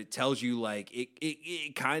ahead, but it tells you, like,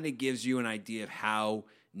 it kind of gives you an idea of how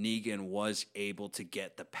Negan was able to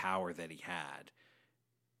get the power that he had.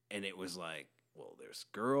 And it was like, well, this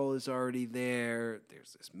girl is already there.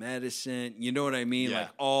 There's this medicine. You know what I mean? Yeah. Like,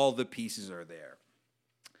 all the pieces are there.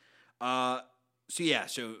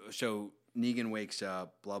 So Negan wakes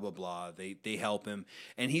up, blah, blah, blah. They help him.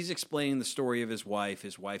 And he's explaining the story of his wife.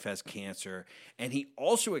 His wife has cancer. And he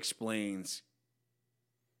also explains,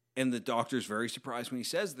 and the doctor's very surprised when he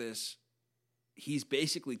says this, he's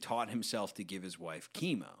basically taught himself to give his wife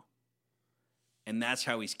chemo. And that's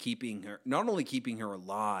how he's keeping her, not only keeping her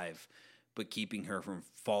alive, but keeping her from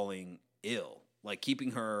falling ill. Like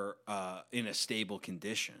keeping her in a stable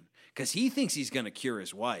condition. Because he thinks he's going to cure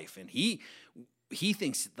his wife. And he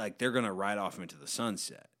thinks like they're going to ride off into the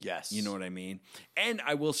sunset. Yes. You know what I mean? And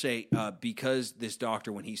I will say, because this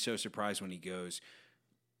doctor, when he's so surprised when he goes,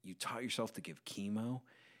 you taught yourself to give chemo,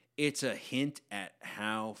 it's a hint at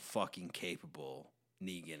how fucking capable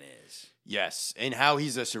Negan is. Yes, and how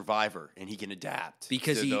he's a survivor and he can adapt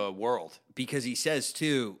Because to the world. Because he says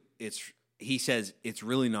too, it's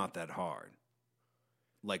really not that hard.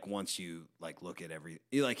 Like once you like look at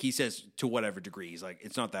like he says to whatever degree, he's like,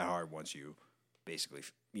 it's not that hard once you basically,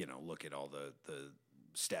 look at all the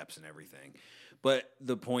steps and everything. But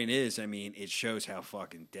the point is, I mean, it shows how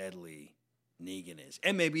fucking deadly Negan is.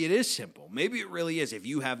 And maybe it is simple. Maybe it really is. If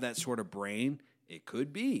you have that sort of brain, it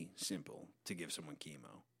could be simple to give someone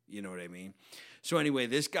chemo. You know what I mean? So anyway,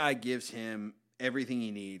 this guy gives him everything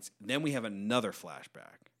he needs. Then we have another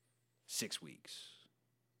flashback. 6 weeks.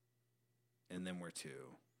 And then we're to...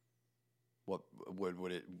 What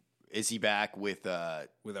would it... Is he back with our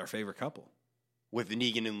favorite couple. With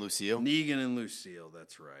Negan and Lucille? Negan and Lucille,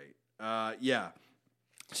 that's right. Yeah.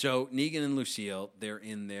 So Negan and Lucille, they're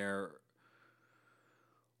in their...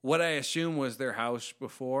 What I assume was their house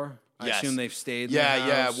before. Yes. I assume they've stayed in their house.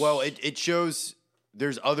 Yeah. Well, it shows...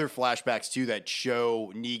 There's other flashbacks, too, that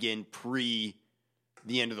show Negan pre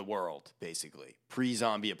the end of the world, basically.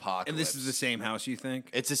 Pre-zombie apocalypse. And this is the same house, you think?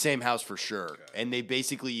 It's the same house for sure. Okay. And they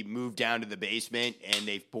basically moved down to the basement, and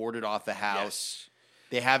they've boarded off the house. Yes.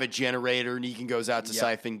 They have a generator. Negan goes out to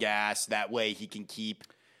siphon gas. That way he can keep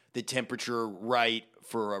the temperature right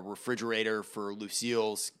for a refrigerator for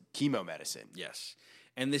Lucille's chemo medicine. Yes.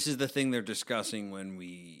 And this is the thing they're discussing when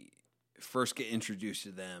we first get introduced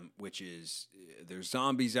to them, which is there's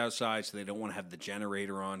zombies outside, so they don't want to have the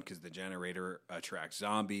generator on because the generator attracts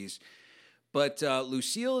zombies. But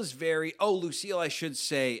Lucille is Lucille, I should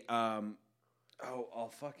say. I'll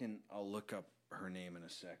look up her name in a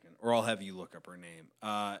second, or I'll have you look up her name.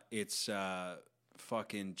 It's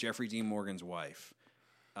fucking Jeffrey Dean Morgan's wife,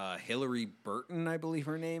 Hillary Burton, I believe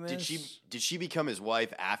her name is. Did she become his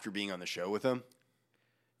wife after being on the show with him?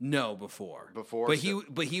 No, before. But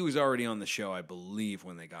he was already on the show, I believe,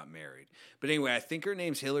 when they got married. But anyway, I think her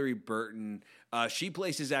name's Hillary Burton. She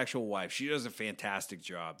plays his actual wife. She does a fantastic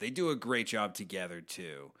job. They do a great job together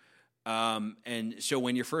too. And so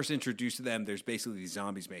when you're first introduced to them, there's basically these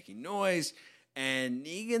zombies making noise, and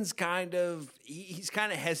Negan's he's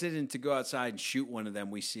kind of hesitant to go outside and shoot one of them.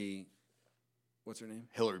 We see, what's her name?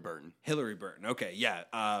 Hillary Burton. Hillary Burton. Okay,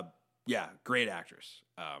 yeah, great actress.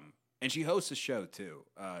 And she hosts a show, too.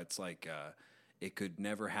 It's like It Could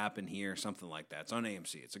Never Happen Here, something like that. It's on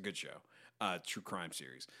AMC. It's a good show. True crime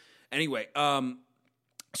series. Anyway,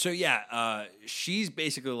 she's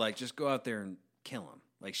basically like, just go out there and kill him.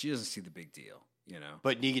 Like, she doesn't see the big deal, you know?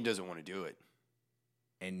 But Negan doesn't want to do it.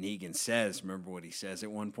 And Negan says, remember what he says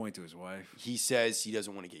at one point to his wife? He says he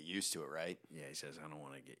doesn't want to get used to it, right? Yeah, he says, I don't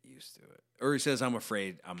want to get used to it. Or he says, I'm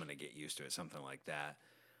afraid I'm going to get used to it, something like that.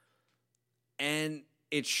 And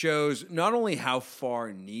it shows not only how far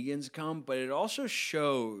Negan's come, but it also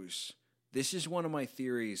shows, this is one of my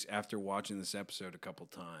theories after watching this episode a couple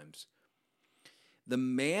times. The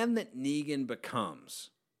man that Negan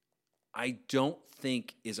becomes, I don't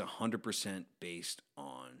think is 100% based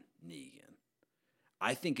on Negan.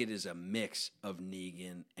 I think it is a mix of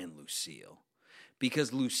Negan and Lucille.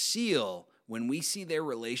 Because Lucille, when we see their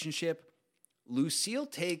relationship, Lucille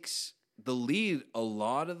takes the lead a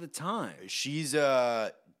lot of the time. She's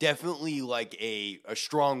definitely like a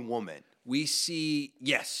strong woman. We see,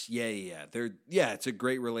 yes, yeah. It's a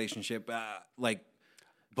great relationship.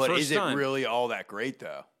 But is it really all that great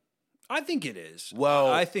though? I think it is.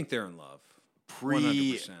 Well, I think they're in love.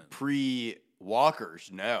 100%. Pre Walkers,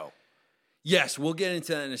 no. Yes, we'll get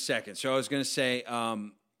into that in a second. So I was going to say,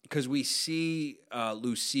 because we see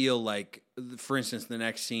Lucille, like, for instance, the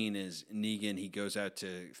next scene is Negan. He goes out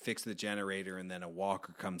to fix the generator, and then a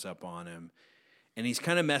walker comes up on him, and he's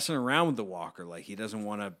kind of messing around with the walker. Like, he doesn't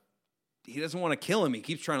want to kill him. He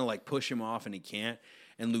keeps trying to like push him off, and he can't.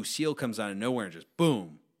 And Lucille comes out of nowhere and just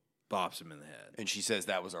boom, bops him in the head. And she says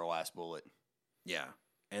that was our last bullet. Yeah,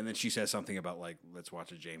 and then she says something about like, let's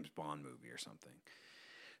watch a James Bond movie or something.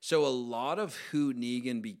 So a lot of who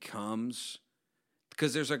Negan becomes,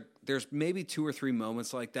 because there's maybe 2 or 3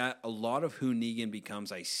 moments like that. A lot of who Negan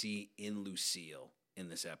becomes, I see in Lucille in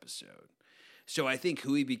this episode. So I think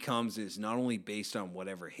who he becomes is not only based on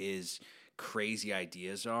whatever his crazy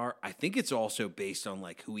ideas are. I think it's also based on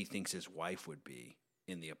like who he thinks his wife would be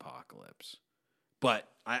in the apocalypse. But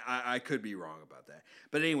I could be wrong about that.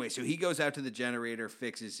 But anyway, so he goes out to the generator,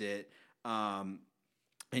 fixes it.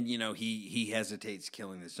 And, you know, he hesitates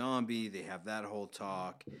killing the zombie. They have that whole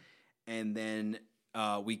talk. And then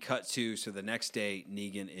we cut to, so the next day,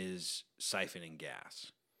 Negan is siphoning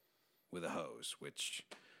gas with a hose, which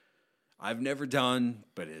I've never done,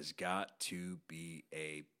 but has got to be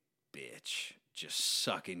a bitch. bitch just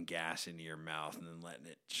sucking gas into your mouth and then letting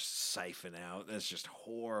it just siphon out. That's just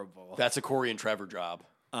horrible. That's a Corey and Trevor job.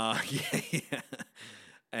 Yeah.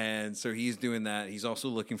 And so he's doing that. He's also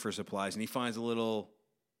looking for supplies, and he finds a little.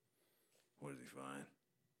 What does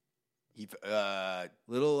he find?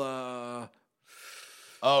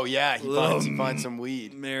 Oh yeah, he finds some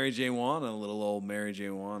weed. Mary J. Wanna, little old Mary J.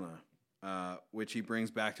 Wanna, which he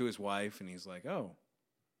brings back to his wife, and he's like, "Oh,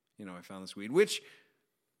 I found this weed." Which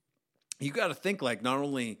you got to think, like, not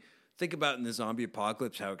only think about in the zombie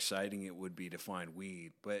apocalypse how exciting it would be to find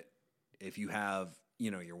weed, but if you have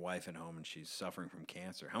your wife at home and she's suffering from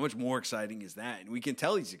cancer, how much more exciting is that? And we can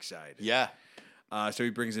tell he's excited. Yeah. So he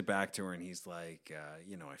brings it back to her, and he's like,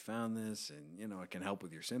 I found this, and, I can help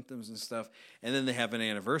with your symptoms and stuff. And then they have an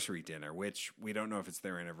anniversary dinner, which we don't know if it's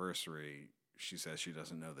their anniversary. She says she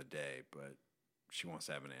doesn't know the day, but she wants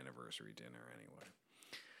to have an anniversary dinner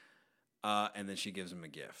anyway. And then she gives him a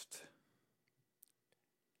gift.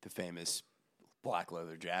 The famous black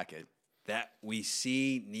leather jacket. That we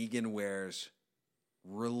see Negan wears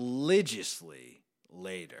religiously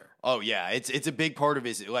later. Oh yeah, it's a big part of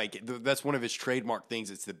his, like, that's one of his trademark things.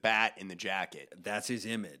 It's the bat and the jacket. That's his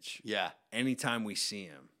image. Yeah. Anytime we see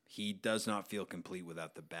him, he does not feel complete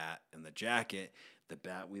without the bat and the jacket. The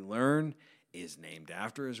bat, we learn, is named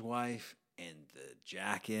after his wife, and the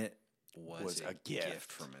jacket was a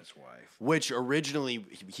gift from his wife. Which originally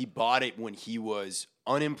he bought it when he was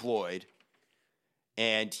unemployed.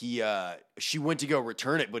 And she went to go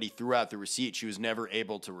return it, but he threw out the receipt. She was never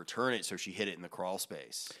able to return it, so she hid it in the crawl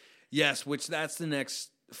space. Yes, which that's the next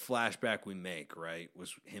flashback we make, right?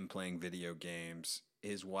 Was him playing video games,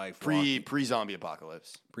 his wife pre-zombie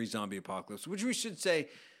apocalypse. Pre-zombie apocalypse, which we should say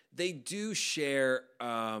they do share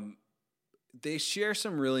they share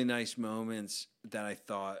some really nice moments that I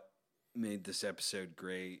thought made this episode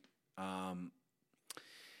great.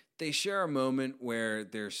 They share a moment where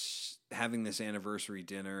they're having this anniversary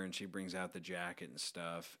dinner, and she brings out the jacket and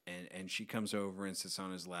stuff, and she comes over and sits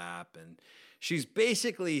on his lap, and she's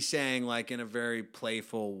basically saying, like, in a very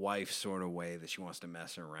playful wife sort of way, that she wants to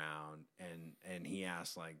mess around, and he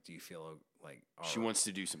asks, like, do you feel like she wants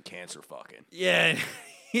to do some cancer fucking? Yeah.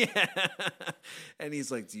 Yeah. And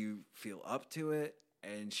he's like, do you feel up to it?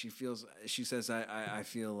 And she says, I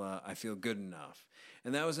feel good enough.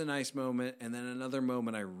 And that was a nice moment. And then another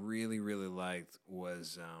moment I really, really liked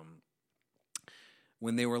was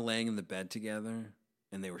when they were laying in the bed together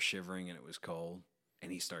and they were shivering and it was cold.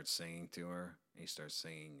 And he starts singing to her. He starts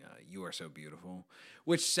singing, "You Are So Beautiful,"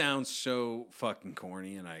 which sounds so fucking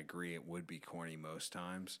corny. And I agree, it would be corny most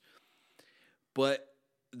times. But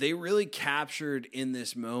they really captured in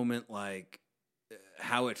this moment, like,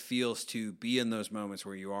 how it feels to be in those moments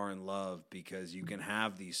where you are in love, because you can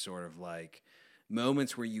have these sort of, like,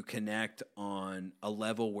 moments where you connect on a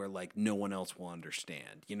level where, like, no one else will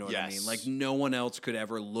understand. You know what I mean? Like, no one else could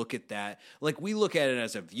ever look at that. Like, we look at it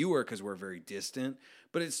as a viewer because we're very distant,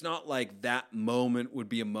 but it's not like that moment would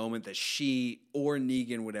be a moment that she or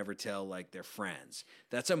Negan would ever tell, like, their friends.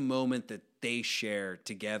 That's a moment that they share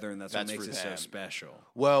together, and that's what makes it so special.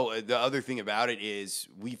 Well, the other thing about it is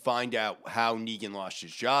we find out how Negan lost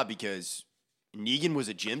his job, because Negan was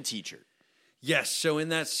a gym teacher. Yes, so in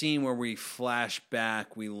that scene where we flash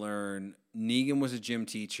back, we learn Negan was a gym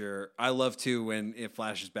teacher. I love, too, when it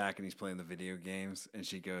flashes back and he's playing the video games, and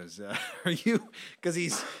she goes, are you... Because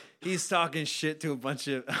he's talking shit to a bunch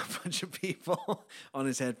of people on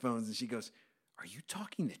his headphones, and she goes, are you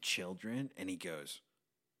talking to children? And he goes,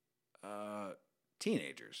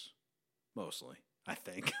 teenagers, mostly, I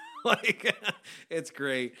think. Like, it's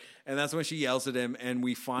great. And that's when she yells at him, and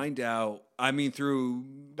we find out,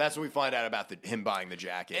 that's when we find out about him buying the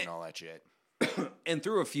jacket and all that shit. And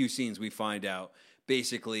through a few scenes, we find out,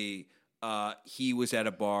 basically, he was at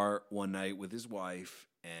a bar one night with his wife,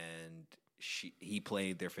 and he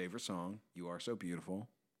played their favorite song, "You Are So Beautiful,"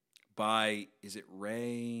 by, is it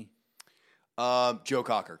Ray? Joe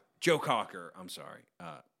Cocker. Joe Cocker, I'm sorry.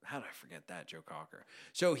 How did I forget that, Joe Cocker?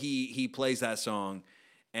 So he plays that song,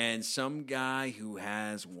 and some guy who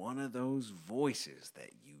has one of those voices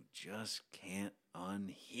that you just can't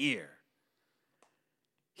unhear,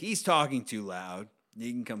 he's talking too loud.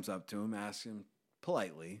 Negan comes up to him, asks him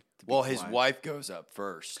politely to be his quiet. wife goes up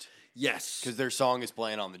first. Yes. Because their song is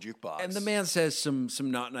playing on the jukebox. And the man says some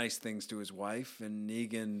not nice things to his wife, and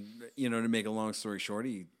Negan, to make a long story short,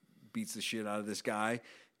 he beats the shit out of this guy.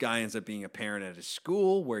 Guy ends up being a parent at his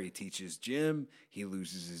school where he teaches gym. He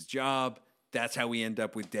loses his job. That's how we end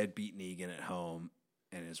up with deadbeat Negan at home,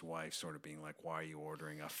 and his wife sort of being like, why are you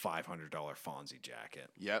ordering a $500 Fonzie jacket?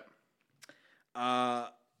 Yep.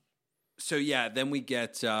 So yeah, then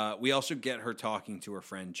we also get her talking to her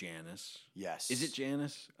friend Janice. Yes. Is it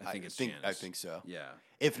Janice? I think it's Janice. I think so. Yeah.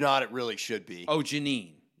 If not, it really should be. Oh,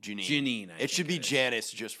 Janine. Janine. I It think should be is.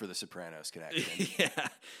 Janice just for the Sopranos connection. Yeah.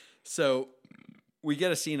 So we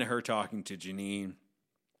get a scene of her talking to Janine,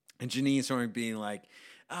 and Janine sort of being like,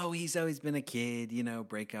 "Oh, he's always been a kid,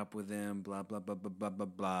 break up with him, blah blah blah blah blah blah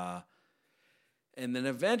blah." And then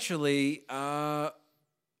eventually,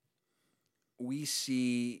 we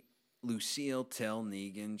see Lucille tell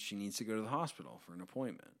Negan she needs to go to the hospital for an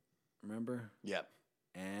appointment. Remember? Yep.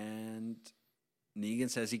 And Negan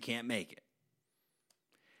says he can't make it.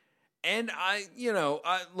 And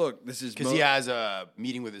look, this is Because he has a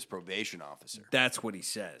meeting with his probation officer. That's what he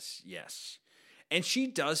says, yes. And she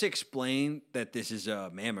does explain that this is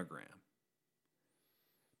a mammogram.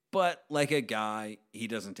 But like a guy, he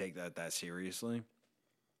doesn't take that seriously.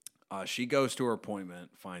 She goes to her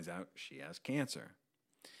appointment, finds out she has cancer.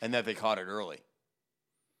 And that they caught it early.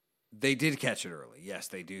 They did catch it early. Yes,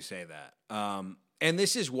 they do say that. And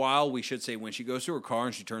this is while we should say when she goes to her car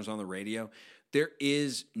and she turns on the radio, there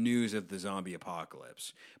is news of the zombie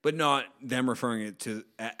apocalypse, but not them referring it to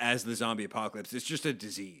as the zombie apocalypse. It's just a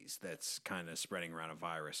disease that's kind of spreading around a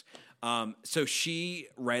virus. So she,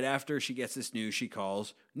 right after she gets this news, she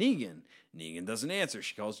calls Negan. Negan doesn't answer.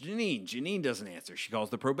 She calls Janine. Janine doesn't answer. She calls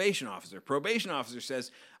the probation officer. Probation officer says,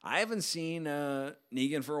 I haven't seen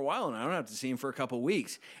Negan for a while, and I don't have to see him for a couple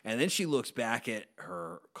weeks. And then she looks back at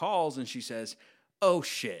her calls, and she says, oh,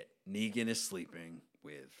 shit, Negan is sleeping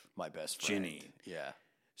with my best friend. Janine. Yeah.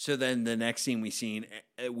 So then the next scene we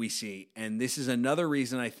see, and this is another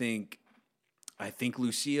reason I think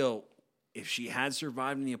Lucille, if she had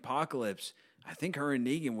survived in the apocalypse, I think her and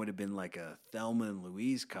Negan would have been like a Thelma and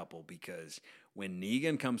Louise couple, because when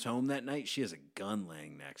Negan comes home that night, she has a gun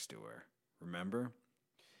laying next to her. Remember?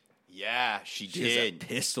 Yeah, she She has a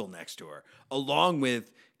pistol next to her, along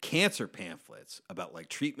with cancer pamphlets about like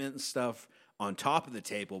treatment and stuff on top of the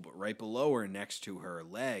table, but right below her, next to her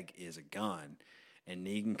leg, is a gun. And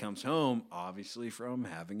Negan comes home, obviously from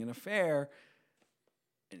having an affair,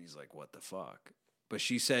 and he's like, what the fuck? But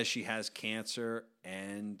she says she has cancer,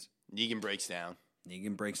 and Negan breaks down.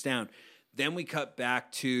 Then we cut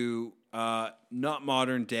back to not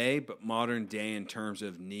modern day, but modern day in terms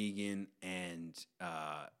of Negan and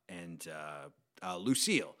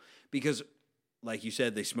Lucille. Because like you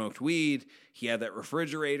said, they smoked weed. He had that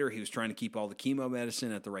refrigerator. He was trying to keep all the chemo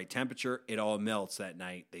medicine at the right temperature. It all melts that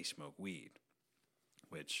night. They smoke weed.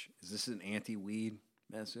 Which, is this an anti-weed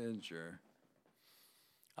message or?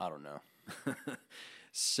 I don't know.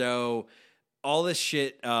 So all this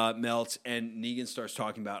shit melts, and Negan starts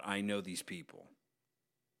talking about, I know these people.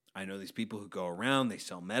 I know these people who go around, they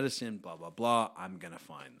sell medicine, blah, blah, blah. I'm going to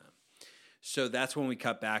find them. So that's when we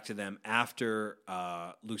cut back to them after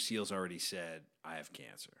Lucille's already said, I have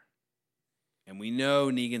cancer. And we know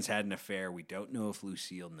Negan's had an affair. We don't know if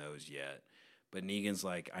Lucille knows yet. But Negan's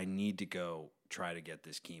like, I need to go try to get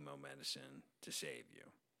this chemo medicine to save you.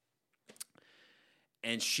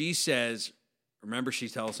 And she says, remember, she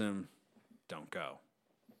tells him, don't go.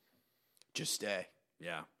 Just stay.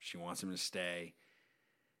 Yeah, she wants him to stay.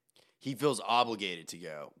 He feels obligated to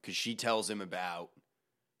go because she tells him about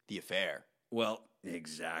the affair. Well,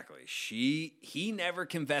 exactly. He never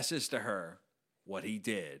confesses to her what he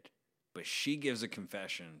did, but she gives a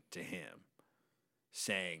confession to him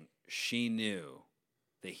saying she knew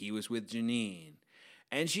that he was with Janine.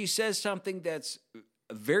 And she says something that's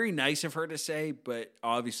very nice of her to say, but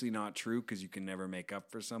obviously not true because you can never make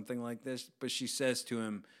up for something like this. But she says to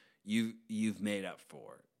him, you've made up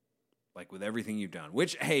for it. Like with everything you've done,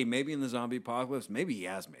 which, hey, maybe in the zombie apocalypse, maybe he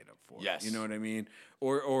has made up for it. Yes. You know what I mean?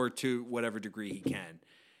 Or to whatever degree he can.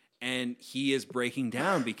 And he is breaking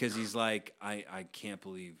down because he's like, I can't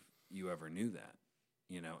believe you ever knew that.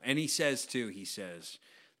 And he says,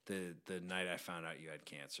 the night I found out you had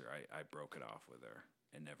cancer, I broke it off with her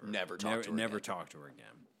and never talked to her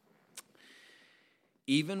again.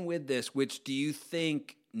 Even with this, which do you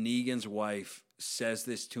think Negan's wife says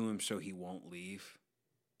this to him so he won't leave?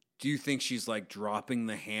 Do you think she's like dropping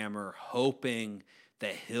the hammer, hoping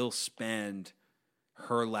that he'll spend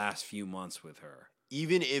her last few months with her?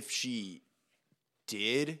 Even if she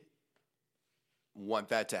did want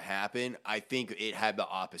that to happen, I think it had the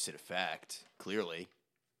opposite effect, clearly.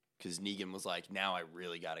 Because Negan was like, now I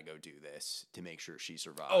really got to go do this to make sure she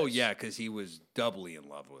survives. Oh, yeah, because he was doubly in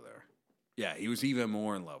love with her. Yeah, he was even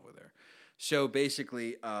more in love with her. So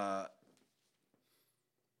basically, we're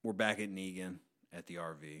back at Negan at the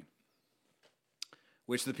RV,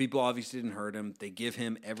 which the people obviously didn't hurt him. They give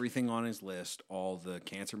him everything on his list, all the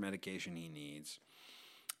cancer medication he needs.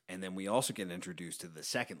 And then we also get introduced to the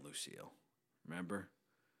second Lucille. Remember?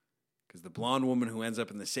 Because the blonde woman who ends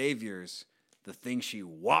up in the Saviors, the thing she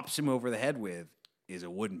whops him over the head with is a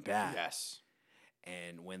wooden bat. Yes.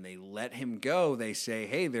 And when they let him go, they say,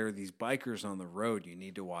 hey, there are these bikers on the road. You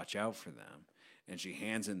need to watch out for them. And she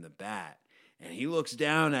hands him the bat. And he looks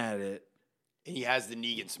down at it. And he has the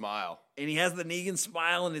Negan smile.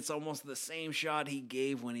 And it's almost the same shot he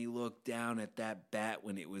gave when he looked down at that bat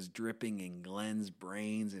when it was dripping in Glenn's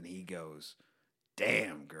brains. And he goes,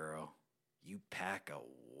 damn, girl, you pack a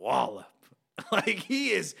wallop. Like,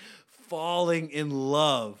 he is falling in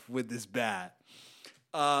love with this bat.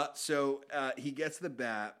 So he gets the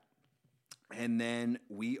bat, and then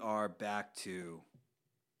we are back to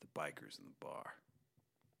the bikers in the bar.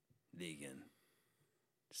 Negan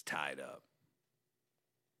is tied up.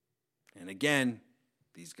 And again,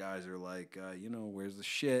 these guys are like, where's the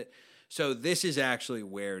shit? So this is actually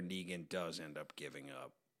where Negan does end up giving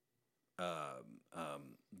up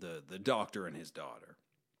the doctor and his daughter.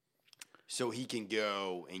 So he can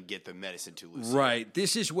go and get the medicine to Lucille. Right.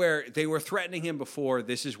 This is where they were threatening him before.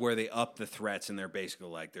 This is where they up the threats, and they're basically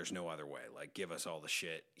like, there's no other way. Like, give us all the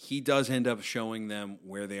shit. He does end up showing them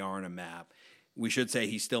where they are on a map. We should say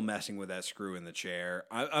he's still messing with that screw in the chair.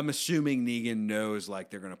 I'm assuming Negan knows, like,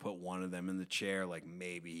 they're going to put one of them in the chair. Like,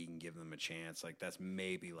 maybe he can give them a chance. Like, that's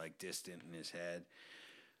maybe, like, distant in his head.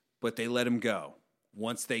 But they let him go.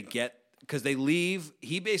 Once they get... Because they leave,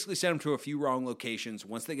 he basically sent them to a few wrong locations.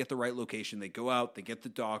 Once they get the right location, they go out, they get the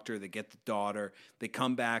doctor, they get the daughter, they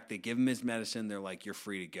come back, they give him his medicine, they're like, you're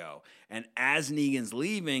free to go. And as Negan's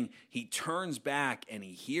leaving, he turns back and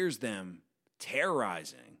he hears them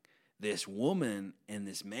terrorizing this woman and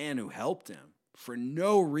this man who helped him for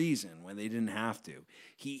no reason when they didn't have to.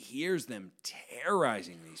 He hears them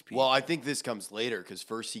terrorizing these people. Well, I think this comes later because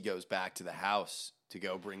first he goes back to the house to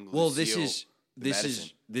go bring Lucille. Well,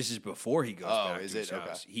 this is before he goes back to his Okay.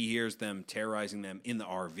 house. He hears them terrorizing them in the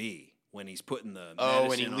RV when he's putting the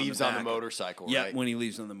when he leaves on the motorcycle, yeah, right? when he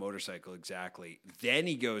leaves on the motorcycle, exactly. Then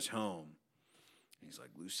he goes home. He's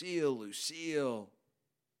like, Lucille.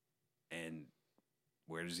 And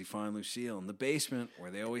where does he find Lucille? In the basement where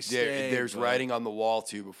they always stay. There's writing on the wall,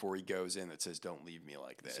 too, before he goes in that says, don't leave me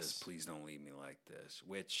like this. It says, please don't leave me like this.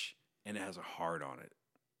 And it has a heart on it.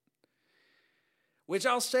 Which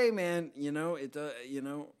I'll say, man,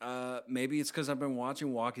 maybe it's because I've been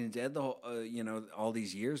watching Walking Dead the whole, all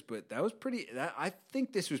these years, but that was pretty. I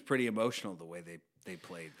think this was pretty emotional the way they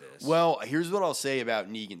played this. Well, here's what I'll say about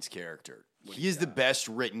Negan's character. He is the best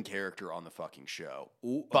written character on the fucking show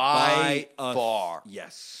by far.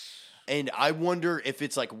 Yes, and I wonder if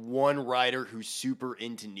it's like one writer who's super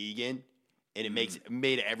into Negan. And it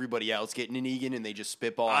made everybody else get into Negan, and they just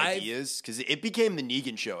spitball ideas because it became the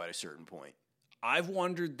Negan show at a certain point. I've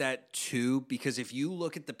wondered that too, because if you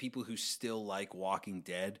look at the people who still like Walking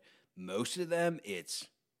Dead, most of them, it's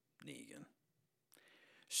Negan.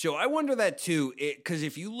 So I wonder that too, because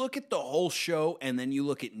if you look at the whole show and then you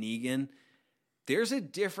look at Negan, there's a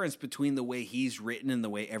difference between the way he's written and the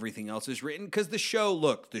way everything else is written. Because the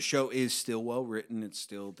show is still well written.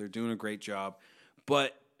 They're doing a great job.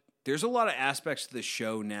 But there's a lot of aspects to the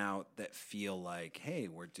show now that feel like, hey,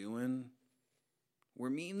 we're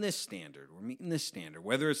meeting this standard.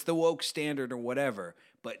 Whether it's the woke standard or whatever.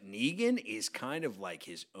 But Negan is kind of like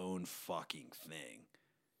his own fucking thing.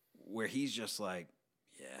 Where he's just like,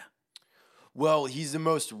 yeah. Well, he's the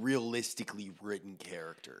most realistically written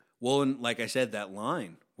character. Well, and like I said, that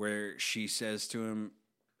line where she says to him,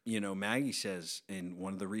 Maggie says in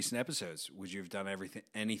one of the recent episodes, would you have done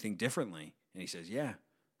anything differently? And he says, yeah,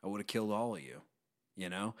 I would have killed all of you.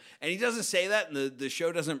 And he doesn't say that, and the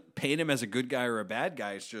show doesn't paint him as a good guy or a bad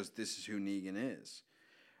guy. It's just this is who Negan is.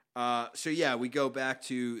 So yeah, we go back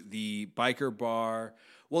to the biker bar.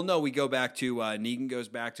 Well, no, we go back to Negan goes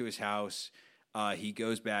back to his house. He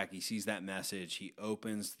goes back. He sees that message. He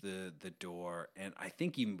opens the door, and I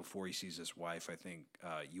think even before he sees his wife, I think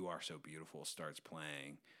 "You Are So Beautiful" starts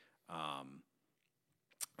playing.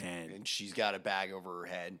 And she's got a bag over her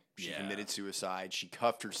head. She committed suicide. She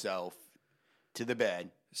cuffed herself to the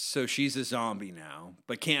bed. So she's a zombie now,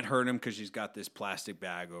 but can't hurt him because she's got this plastic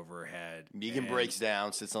bag over her head. Negan breaks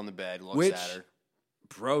down, sits on the bed, looks at her.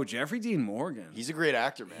 Bro, Jeffrey Dean Morgan. He's a great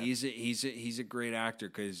actor, man. He's a great actor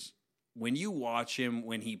because when you watch him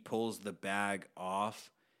when he pulls the bag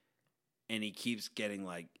off and he keeps getting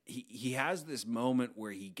like he has this moment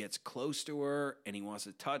where he gets close to her and he wants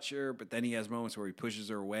to touch her, but then he has moments where he pushes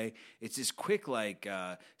her away. It's this quick like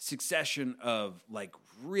succession of like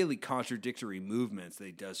really contradictory movements that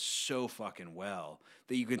he does so fucking well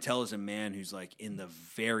that you can tell as a man who's like in the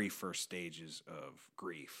very first stages of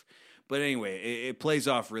grief. But anyway, it plays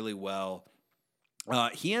off really well.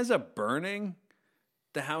 He ends up burning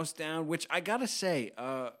the house down, which I gotta say,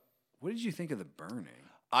 what did you think of the burning?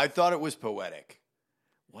 I thought it was poetic.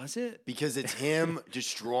 Was it? Because it's him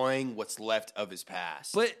destroying what's left of his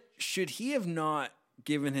past. But should he have not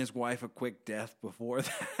given his wife a quick death before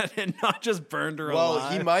that and not just burned her alive?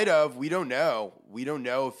 Well, he might have. We don't know. We don't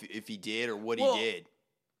know if he did or what he did.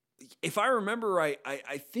 If I remember right,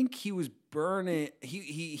 I think he was burning.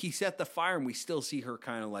 He set the fire, and we still see her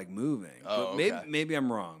kind of like moving. Oh, but maybe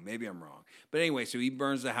I'm wrong. Maybe I'm wrong. But anyway, so he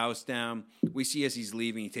burns the house down. We see as he's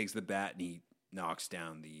leaving, he takes the bat and he knocks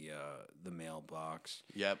down the mailbox.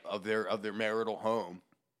 Yep, of their marital home.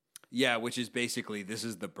 Yeah, which is basically this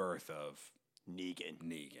is the birth of Negan.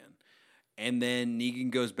 And then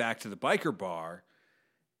Negan goes back to the biker bar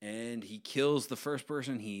and he kills the first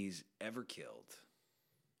person he's ever killed.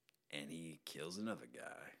 And he kills another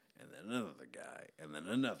guy, and then another guy, and then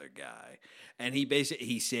another guy. And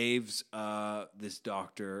he saves this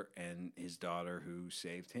doctor and his daughter who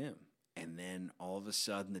saved him. And then all of a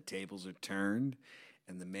sudden the tables are turned,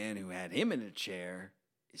 and the man who had him in a chair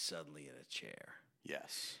is suddenly in a chair.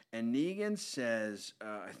 Yes. And Negan says,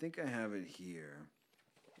 I think I have it here.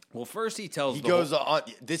 Well, first he tells he goes on.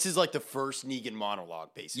 This is like the first Negan monologue,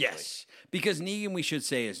 basically. Yes, because Negan, we should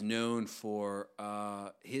say, is known for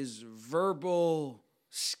his verbal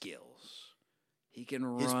skills. He can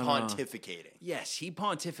run his pontificating. Yes, he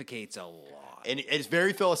pontificates a lot, and it's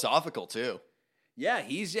very philosophical too. Yeah,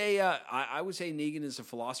 he's I would say Negan is a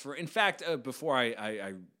philosopher. In fact, before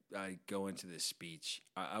I go into this speech,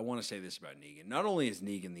 I want to say this about Negan. Not only is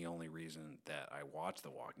Negan the only reason that I watch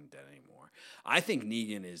The Walking Dead anymore, I think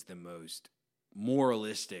Negan is the most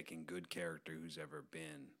moralistic and good character who's ever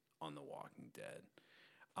been on The Walking Dead.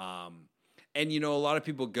 And, a lot of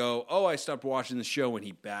people go, oh, I stopped watching the show when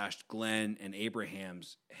he bashed Glenn and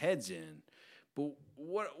Abraham's heads in. But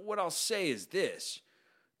what I'll say is this.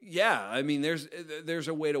 Yeah, I mean, there's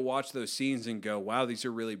a way to watch those scenes and go, wow, these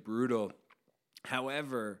are really brutal.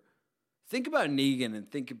 However, think about Negan and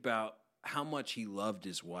think about how much he loved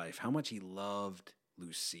his wife, how much he loved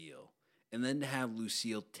Lucille, and then to have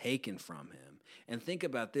Lucille taken from him. And think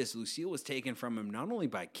about this, Lucille was taken from him not only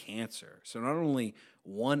by cancer, so not only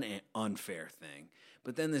one unfair thing,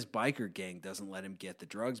 but then this biker gang doesn't let him get the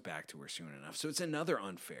drugs back to her soon enough. So it's another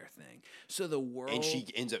unfair thing. So the world... And she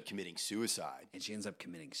ends up committing suicide.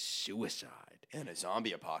 In a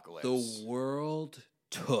zombie apocalypse. The world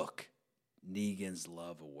took Negan's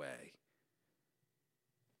love away.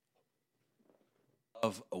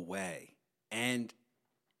 And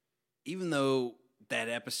even though that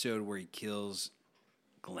episode where he kills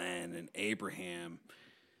Glenn and Abraham,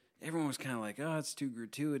 everyone was kind of like, oh, it's too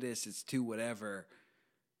gratuitous, it's too whatever.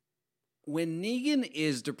 When Negan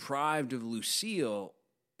is deprived of Lucille,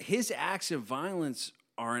 his acts of violence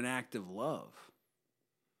are an act of love.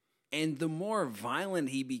 And the more violent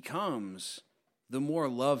he becomes, the more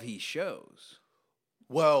love he shows.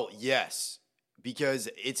 Well, yes, because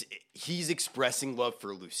he's expressing love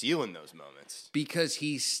for Lucille in those moments. Because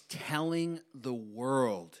he's telling the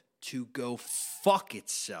world to go fuck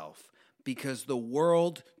itself because the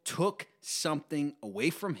world took something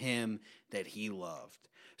away from him that he loved.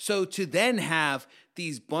 So to then have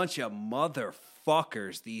these bunch of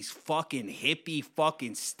motherfuckers, these fucking hippie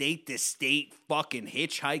fucking state-to-state fucking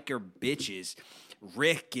hitchhiker bitches,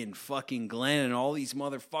 Rick and fucking Glenn and all these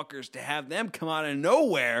motherfuckers, to have them come out of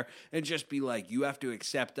nowhere and just be like, you have to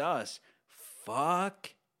accept us.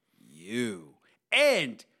 Fuck you.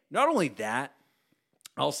 And not only that,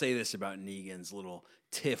 I'll say this about Negan's little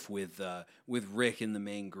tiff with Rick in the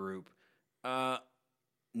main group.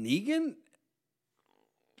 Negan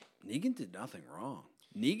did nothing wrong.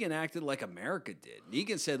 Negan acted like America did.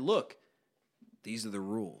 Negan said, look, these are the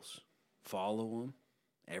rules. Follow them.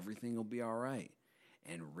 Everything will be all right.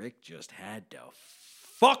 And Rick just had to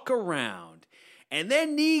fuck around. And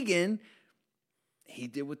then Negan, he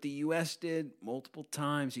did what the U.S. did multiple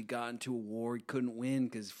times. He got into a war. He couldn't win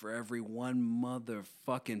because for every one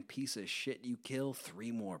motherfucking piece of shit you kill,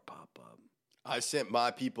 3 more pop up. I sent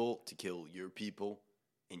my people to kill your people,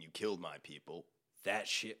 and you killed my people. That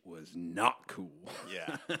shit was not cool.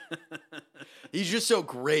 Yeah. He's just so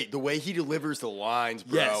great. The way he delivers the lines,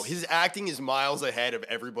 bro. Yes. His acting is miles ahead of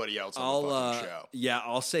everybody else on the fucking show. Yeah,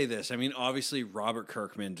 I'll say this. I mean, obviously, Robert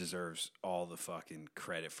Kirkman deserves all the fucking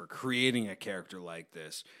credit for creating a character like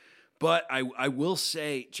this. But I will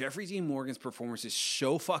say, Jeffrey Dean Morgan's performance is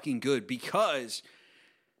so fucking good because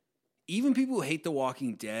even people who hate The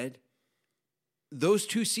Walking Dead, those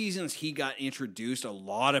 2 seasons he got introduced, a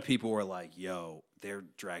lot of people were like, yo, they're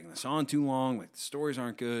dragging this on too long. Like, the stories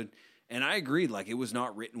aren't good. And I agreed, like, it was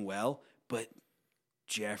not written well, but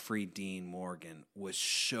Jeffrey Dean Morgan was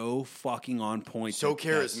so fucking on point. So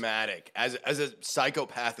charismatic as a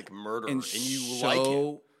psychopathic murderer, and you so like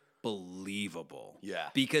him. Believable. Yeah.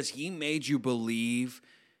 Because he made you believe,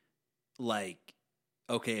 like,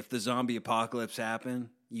 okay, if the zombie apocalypse happened,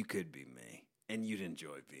 you could be me, and you'd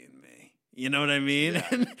enjoy being me. You know what I mean? Yeah.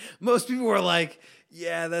 And most people were like,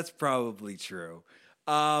 yeah, that's probably true.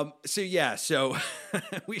 So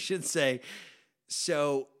we should say,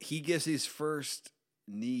 so he gives his first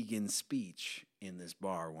Negan speech in this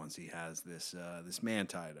bar once he has this man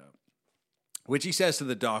tied up, which he says to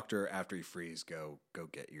the doctor after he frees, go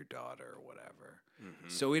get your daughter or whatever. Mm-hmm.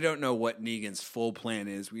 So we don't know what Negan's full plan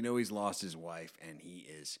is. We know he's lost his wife and he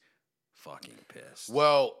is fucking pissed.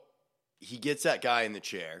 Well, he gets that guy in the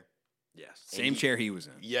chair. Yes, same chair he was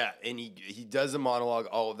in. Yeah, and he does a monologue,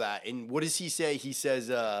 all of that. And what does he say? He says,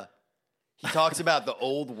 he talks about the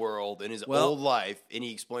old world and his old life, and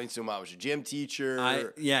he explains to him I was a gym teacher.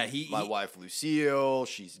 My wife Lucille,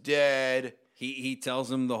 she's dead. He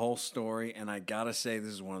tells him the whole story, and I gotta say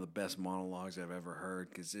this is one of the best monologues I've ever heard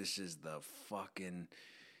because this is the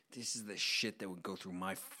shit that would go through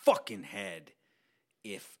my fucking head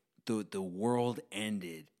if the world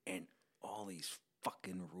ended and all these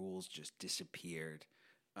fucking rules just disappeared.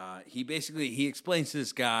 He explains to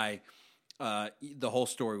this guy the whole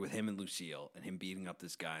story with him and Lucille and him beating up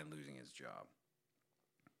this guy and losing his job.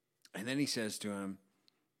 And then he says to him,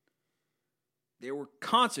 there were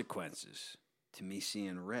consequences to me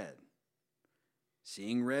seeing red.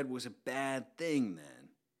 Seeing red was a bad thing then,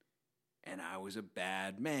 and I was a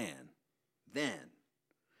bad man then.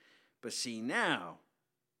 But see now,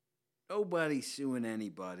 nobody's suing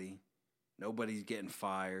anybody. Nobody's getting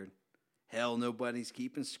fired. Hell, nobody's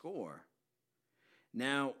keeping score.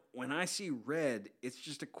 Now, when I see red, it's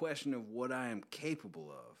just a question of what I am capable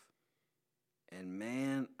of. And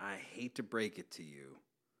man, I hate to break it to you,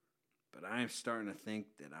 but I am starting to think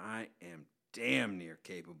that I am damn near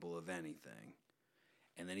capable of anything.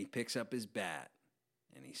 And then he picks up his bat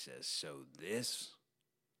and he says, so this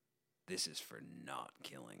is for not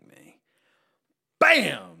killing me.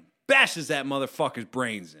 Bam! Bashes that motherfucker's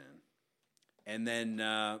brains in. And then,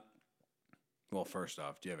 first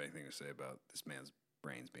off, do you have anything to say about this man's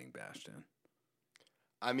brains being bashed in?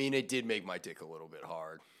 I mean, it did make my dick a little bit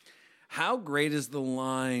hard. How great is the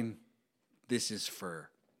line, this is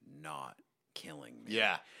for not killing me?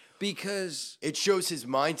 Yeah. Because it shows his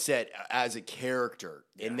mindset as a character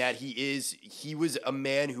in that he was a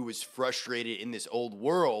man who was frustrated in this old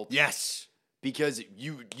world. Yes. Because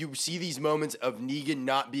you see these moments of Negan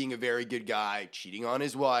not being a very good guy, cheating on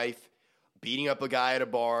his wife, beating up a guy at a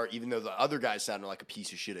bar, even though the other guy sounded like a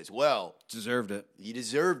piece of shit as well. Deserved it. He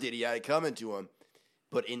deserved it. He had it coming to him.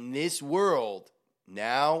 But in this world,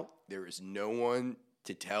 now there is no one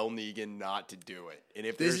to tell Negan not to do it. And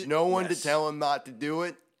if there's no one to tell him not to do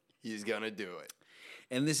it, he's going to do it.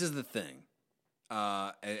 And this is the thing.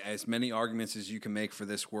 As many arguments as you can make for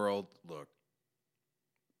this world, look,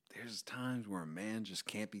 there's times where a man just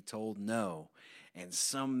can't be told no. And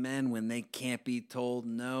some men, when they can't be told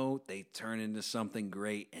no, they turn into something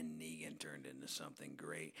great, and Negan turned into something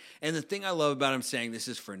great. And the thing I love about him saying this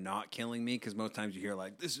is for not killing me, because most times you hear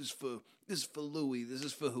like, this is for Louis, this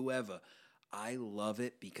is for whoever. I love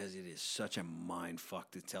it because it is such a mind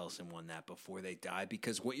fuck to tell someone that before they die,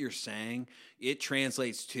 because what you're saying, it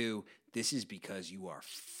translates to, this is because you are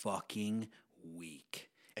fucking weak.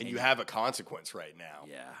 And you have a consequence right now.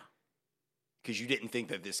 Yeah. Because you didn't think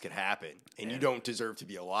that this could happen. And you don't deserve to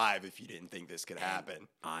be alive if you didn't think this could happen.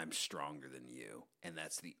 I'm stronger than you. And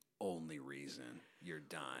that's the only reason you're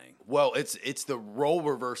dying. Well, it's the role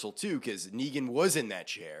reversal, too, because Negan was in that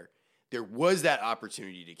chair. There was that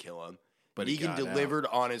opportunity to kill him. But Negan delivered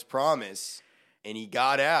on his promise, and he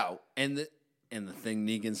got out. And the thing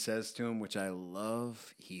Negan says to him, which I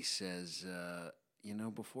love, he says,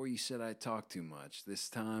 before you said I talk too much, this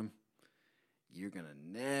time you're going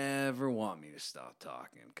to never want me to stop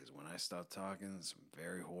talking, because when I stop talking, some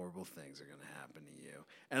very horrible things are going to happen to you.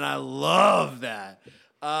 And I love that.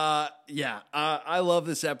 I love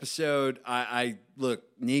this episode. Look,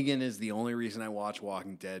 Negan is the only reason I watch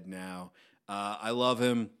Walking Dead now. I love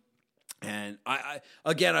him. And I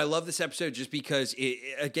love this episode just because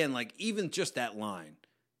even just that line,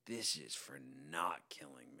 this is for not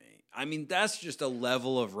killing me. I mean, that's just a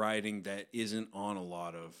level of writing that isn't on a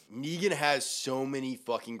lot of. Negan has so many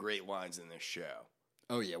fucking great lines in this show.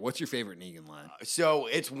 Oh yeah, what's your favorite Negan line? So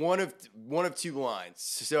it's one of two lines.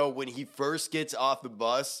 So when he first gets off the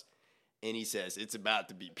bus and he says, "It's about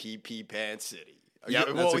to be PP Pants City." Yeah,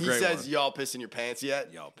 he says, "Y'all pissing your pants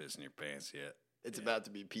yet?" Y'all pissing your pants yet? It's about to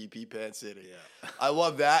be PP Pan City. Yeah. I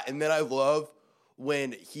love that. And then I love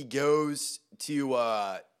when he goes to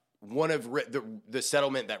one of the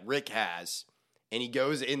settlement that Rick has, and he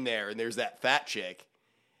goes in there, and there's that fat chick,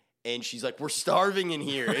 and she's like, "We're starving in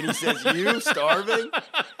here," and he says, "You starving?"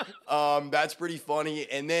 That's pretty funny.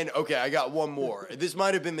 And then, okay, I got one more. This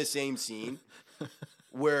might have been the same scene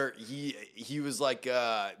where he was like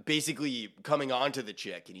basically coming on to the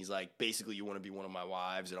chick, and he's like, basically, "You want to be one of my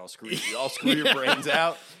wives, and I'll screw your brains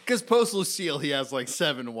out." Because post Lucille, he has like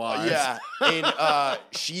 7 wives. Yeah, and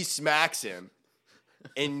she smacks him,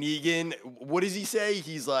 and Negan, what does he say?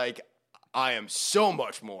 He's like, "I am so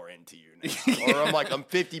much more into you now," or I'm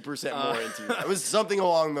 50% more into you. It was something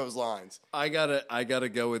along those lines. I gotta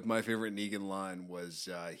go with my favorite Negan line was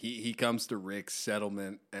he comes to Rick's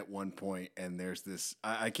settlement at one point, and there's this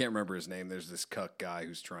I can't remember his name. There's this cuck guy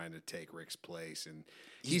who's trying to take Rick's place, and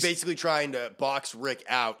he's basically trying to box Rick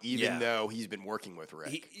out, even though he's been working with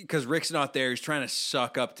Rick. Because Rick's not there. He's trying to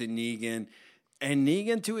suck up to Negan. And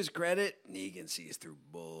Negan, to his credit, Negan sees through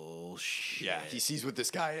bullshit. Yeah, he sees what this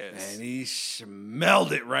guy is. And he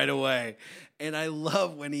smelled it right away. And I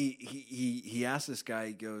love when he asks this guy,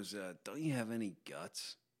 he goes, "Don't you have any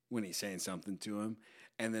guts?" When he's saying something to him.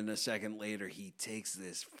 And then a second later, he takes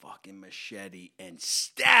this fucking machete and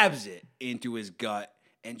stabs it into his gut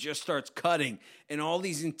and just starts cutting. And all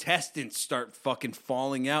these intestines start fucking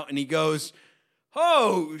falling out. And he goes,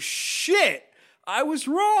 "Oh, shit, I was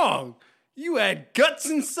wrong. You had guts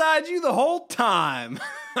inside you the whole time."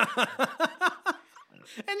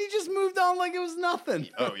 And he just moved on like it was nothing.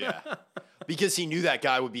 Oh, yeah. Because he knew that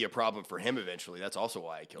guy would be a problem for him eventually. That's also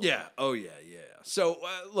why he killed him. Yeah. Oh, yeah, yeah. So,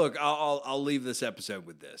 look, I'll leave this episode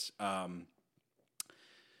with this.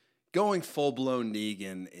 Going full-blown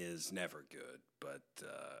Negan is never good, but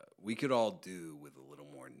we could all do with a little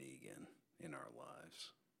more Negan in our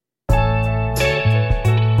lives.